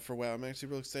coming out for WoW. I'm actually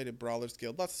real excited. Brawlers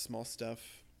Guild, lots of small stuff.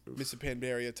 Miss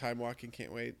Pandaria, Time Walking,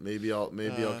 can't wait. Maybe I'll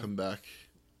come back.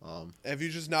 Have you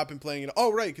just not been playing it?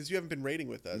 Oh, right, because you haven't been raiding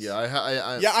with us. Yeah,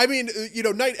 I mean,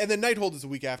 Nighthold is a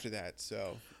week after that,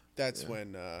 so that's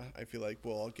when I feel like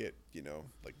we'll all get,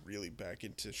 like really back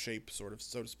into shape, sort of,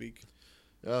 so to speak.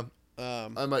 Yeah.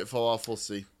 I might fall off. We'll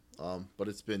see. But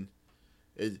it's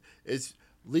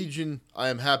Legion. I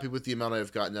am happy with the amount I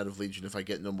have gotten out of Legion. If I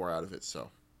get no more out of it, so.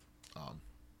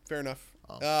 Fair enough.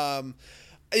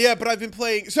 Yeah, but I've been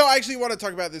playing... So I actually want to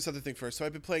talk about this other thing first. So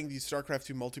I've been playing these StarCraft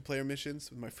 2 multiplayer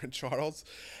missions with my friend Charles.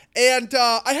 And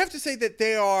I have to say that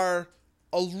they are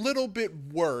a little bit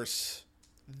worse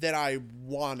than I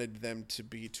wanted them to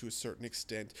be to a certain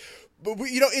extent. But,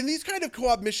 in these kind of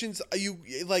co-op missions,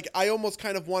 I almost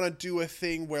kind of want to do a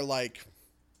thing where, like...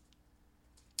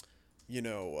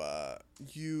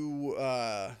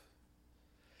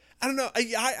 I don't know.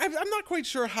 I'm not quite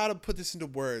sure how to put this into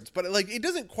words, but it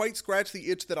doesn't quite scratch the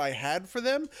itch that I had for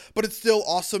them, but it's still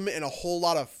awesome and a whole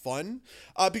lot of fun.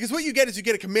 Because what you get is you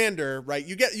get a commander, right?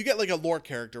 You get like a lore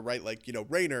character, right? Like,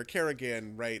 Raynor,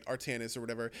 Kerrigan, right? Artanis or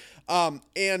whatever.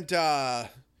 And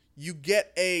you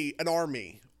get an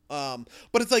army.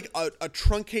 But it's like a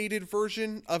truncated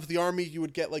version of the army you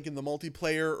would get like in the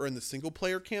multiplayer or in the single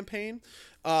player campaign.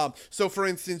 So for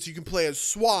instance, you can play as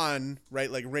Swan, right?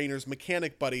 Like Raynor's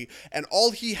mechanic buddy, and all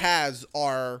he has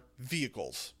are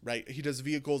vehicles, right? He does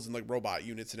vehicles and like robot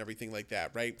units and everything like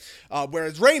that, right?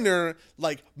 Whereas Raynor,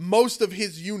 like most of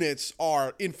his units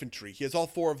are infantry. He has all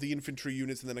 4 of the infantry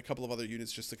units and then a couple of other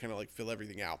units just to kind of like fill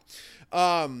everything out.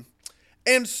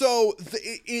 And so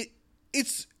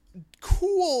it's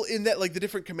cool in that like the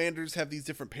different commanders have these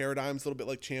different paradigms, a little bit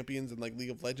like Champions and like League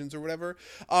of Legends or whatever.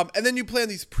 And then you play on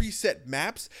these preset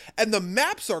maps, and the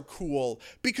maps are cool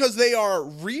because they are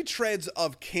retreads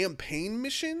of campaign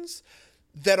missions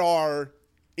that are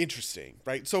interesting,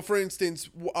 right? So for instance,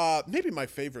 maybe my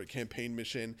favorite campaign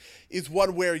mission is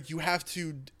one where you have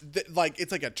to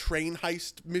it's like a train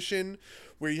heist mission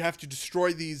where you have to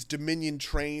destroy these Dominion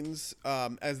trains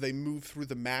as they move through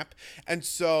the map. And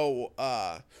so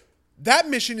that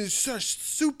mission is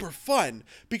just super fun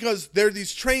because there are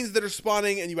these trains that are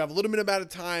spawning and you have a limited amount of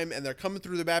time and they're coming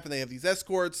through the map and they have these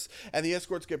escorts and the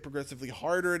escorts get progressively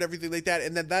harder and everything like that.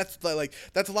 And then that's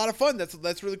a lot of fun.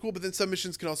 That's really cool. But then some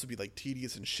missions can also be like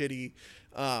tedious and shitty.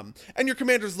 And your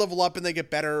commanders level up and they get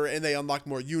better and they unlock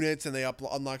more units and they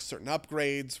unlock certain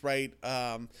upgrades, right?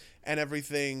 And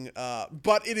everything.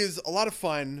 But it is a lot of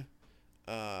fun.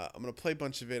 I'm going to play a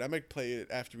bunch of it. I might play it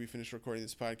after we finish recording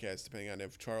this podcast, depending on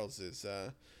if Charles is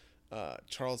down.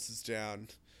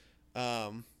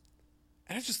 And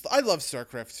I love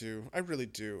StarCraft 2. I really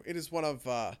do. It is one of,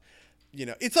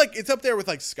 it's up there with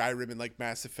like Skyrim and like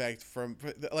Mass Effect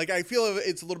I feel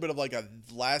it's a little bit of like a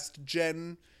last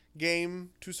gen game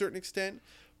to a certain extent,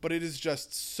 but it is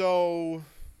just so,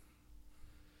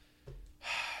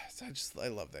 I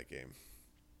love that game.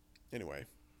 Anyway.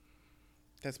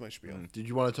 That's my spiel. Did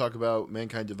you want to talk about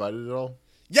Mankind Divided at all?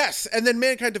 Yes, and then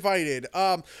Mankind Divided.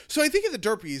 So I think in the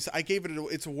Derpies, I gave it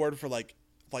its award for like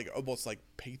almost like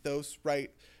pathos,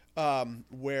 right?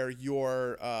 Where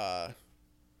you're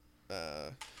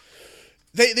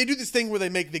they do this thing where they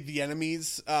make the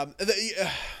enemies.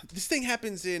 This thing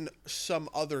happens in some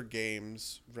other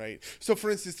games, right? So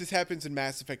for instance, this happens in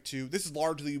Mass Effect 2. This is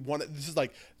largely this is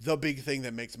like the big thing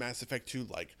that makes Mass Effect 2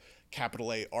 like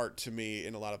capital A art to me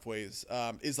in a lot of ways,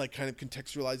 is like kind of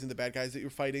contextualizing the bad guys that you're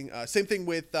fighting. Same thing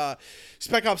with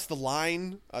Spec Ops The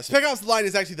Line. Spec Ops The Line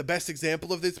is actually the best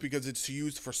example of this because it's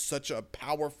used for such a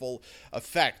powerful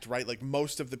effect, right? Like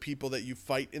most of the people that you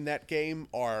fight in that game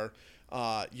are,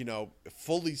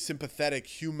 fully sympathetic,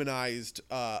 humanized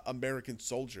American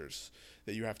soldiers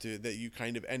that you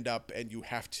kind of end up and you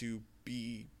have to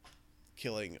be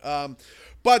killing.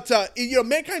 But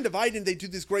Mankind Divided, they do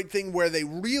this great thing where they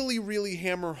really, really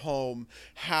hammer home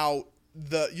how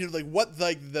these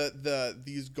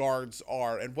guards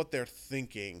are and what they're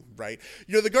thinking, right?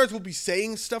 The guards will be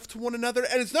saying stuff to one another,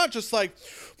 and it's not just like,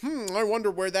 I wonder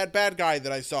where that bad guy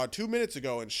that I saw 2 minutes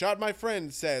ago and shot my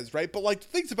friend says, right? But like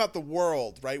things about the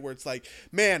world, right? Where it's like,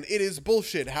 man, it is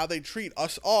bullshit how they treat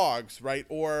us Augs, right?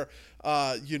 Or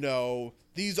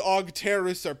these AUG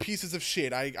terrorists are pieces of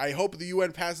shit. I hope the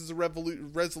UN passes a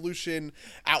resolution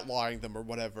outlawing them or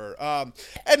whatever. And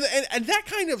that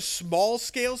kind of small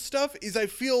scale stuff is, I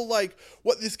feel like,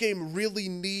 what this game really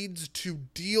needs to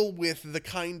deal with the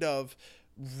kind of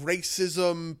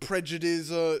racism,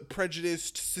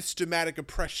 prejudiced, systematic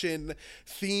oppression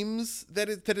themes that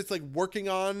it's like working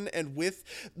on and with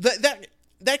that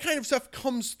kind of stuff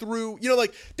comes through,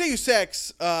 like Deus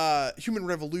Ex, Human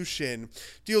Revolution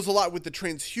deals a lot with the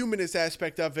transhumanist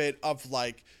aspect of it, of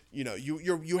like,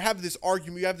 you have this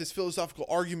argument, you have this philosophical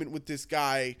argument with this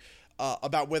guy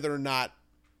about whether or not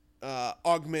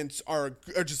augments are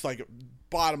just like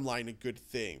bottom line a good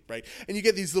thing, right? And you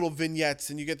get these little vignettes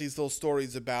and you get these little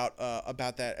stories about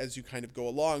that as you kind of go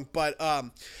along. But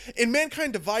in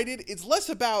Mankind Divided, it's less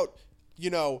about,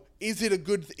 is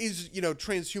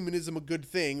transhumanism a good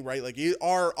thing, right? Like,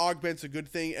 are augments a good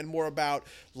thing? And more about,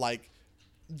 like,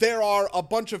 there are a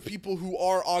bunch of people who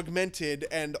are augmented,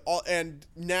 and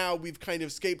now we've kind of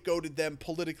scapegoated them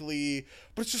politically,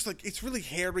 but it's just like, it's really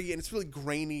hairy and it's really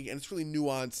grainy and it's really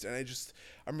nuanced, and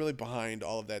I'm really behind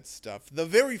all of that stuff. The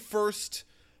very first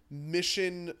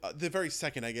mission, the very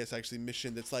second, I guess, actually,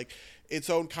 mission that's like its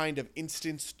own kind of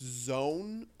instanced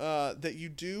zone that you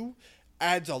do,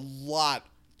 adds a lot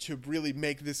to really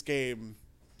make this game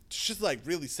just like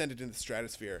really send it in the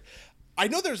stratosphere. I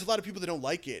know there's a lot of people that don't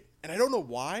like it, and I don't know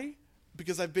why,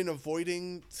 because I've been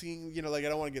avoiding seeing, like, I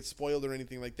don't want to get spoiled or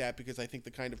anything like that, because I think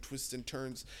the kind of twists and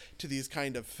turns to these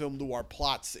kind of film noir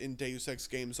plots in Deus Ex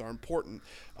games are important.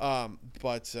 Yeah,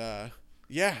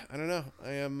 I don't know.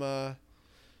 I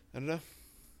don't know.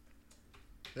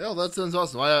 Yeah, that sounds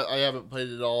awesome. I haven't played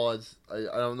it at all.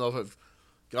 I don't know if I've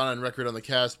gone on record on the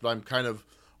cast, but I'm kind of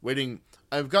waiting.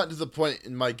 I've gotten to the point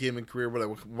in my gaming career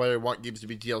where I want games to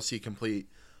be DLC complete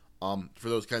for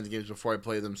those kinds of games before I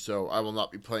play them, so I will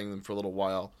not be playing them for a little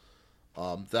while.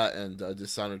 That and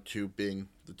Dishonored 2 being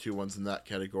the two ones in that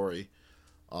category.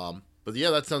 But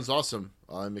yeah, that sounds awesome.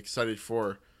 I'm excited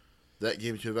for that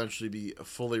game to eventually be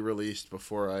fully released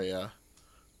before I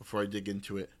dig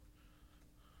into it.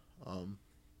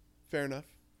 Fair enough.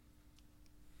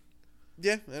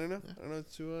 Yeah, I don't know. I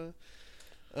don't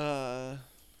know.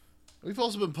 We've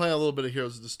also been playing a little bit of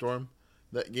Heroes of the Storm.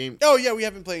 That game. Oh yeah, we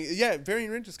have been playing. Yeah,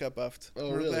 Varian Rin just got buffed.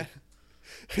 Oh really?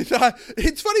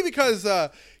 It's funny because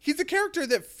he's a character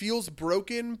that feels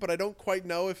broken, but I don't quite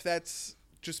know if that's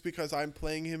just because I'm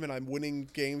playing him and I'm winning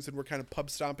games and we're kind of pub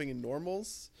stomping in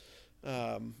normals.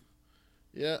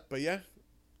 Yeah. But yeah.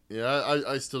 Yeah,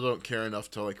 I still don't care enough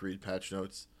to like read patch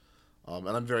notes. And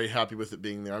I'm very happy with it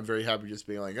being there. I'm very happy just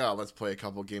being like, oh, let's play a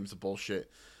couple games of bullshit.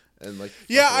 And like,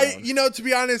 yeah, to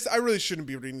be honest, I really shouldn't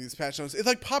be reading these patch notes. It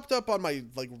like popped up on my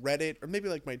like Reddit or maybe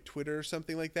like my Twitter or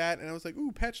something like that, and I was like,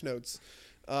 ooh, patch notes.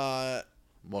 But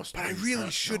I really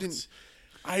shouldn't. Notes.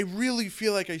 I really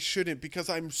feel like I shouldn't, because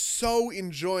I'm so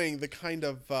enjoying the kind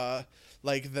of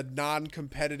like the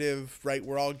non-competitive, right?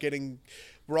 We're all getting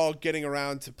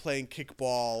around to playing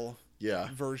kickball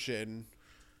version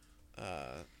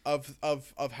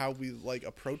of how we like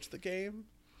approach the game.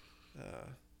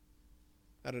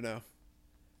 I don't know.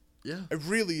 Yeah. I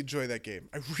really enjoy that game.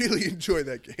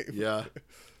 Yeah.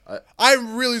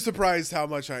 I'm really surprised how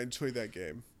much I enjoy that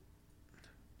game.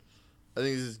 I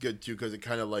think this is good too, because it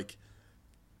kind of like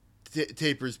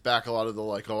tapers back a lot of the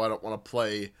like, oh, I don't want to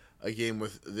play a game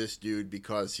with this dude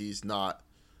because he's not,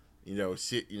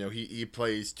 he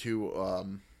plays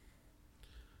too,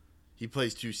 he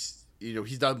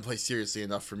doesn't play seriously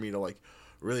enough for me to like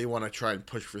really want to try and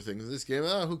push for things in this game.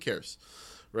 Who cares,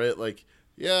 right? Like,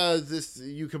 yeah,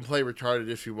 you can play retarded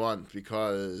if you want,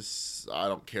 because I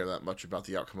don't care that much about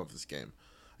the outcome of this game.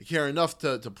 I care enough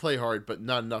to play hard, but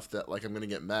not enough that like I'm gonna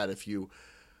get mad if you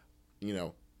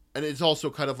know. And it's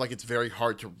also kind of like it's very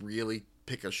hard to really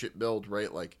pick a shit build,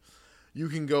 right? Like, you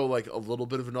can go like a little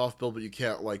bit of an off build, but you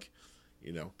can't like,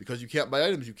 because you can't buy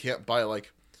items, you can't buy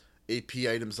like AP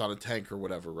items on a tank or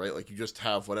whatever, right? Like, you just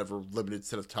have whatever limited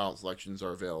set of talent selections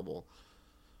are available.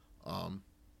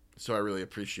 So I really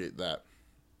appreciate that.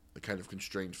 The kind of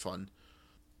constrained fun.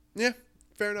 Yeah,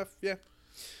 fair enough. Yeah.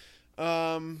 But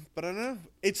I don't know.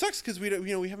 It sucks because we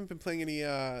haven't been playing any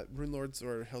Rune Lords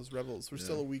or Hell's Rebels. We're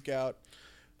still a week out.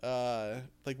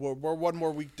 Like we're one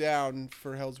more week down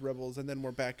for Hell's Rebels, and then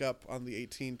we're back up on the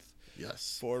 18th.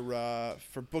 Yes. For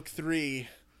book 3.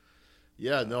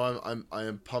 Yeah. No, I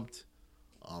am pumped.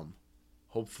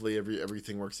 Hopefully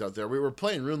everything works out there. We were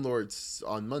playing Rune Lords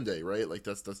on Monday, right? Like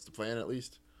that's the plan at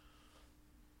least.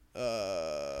 I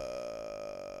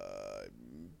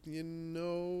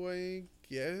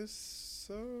guess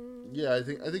so. Yeah, I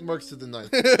think Mark said the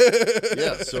 9th.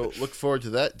 Yeah, so look forward to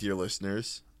that, dear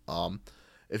listeners.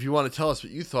 If you want to tell us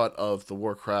what you thought of the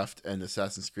Warcraft and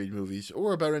Assassin's Creed movies,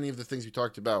 or about any of the things we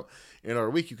talked about in our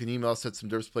week, you can email us at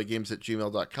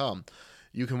somedervsplaygames@gmail.com.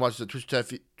 You can watch us at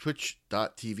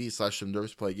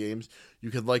twitch.tv/somedervsplaygames.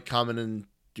 You can like, comment, and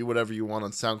do whatever you want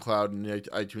on SoundCloud and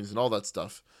iTunes and all that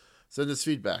stuff. Send us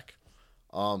feedback.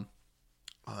 And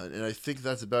I think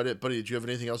that's about it. Buddy, did you have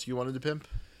anything else you wanted to pimp?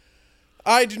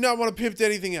 I do not want to pimp to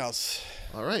anything else.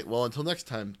 All right. Well, until next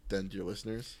time then, dear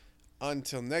listeners.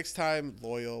 Until next time,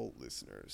 loyal listeners.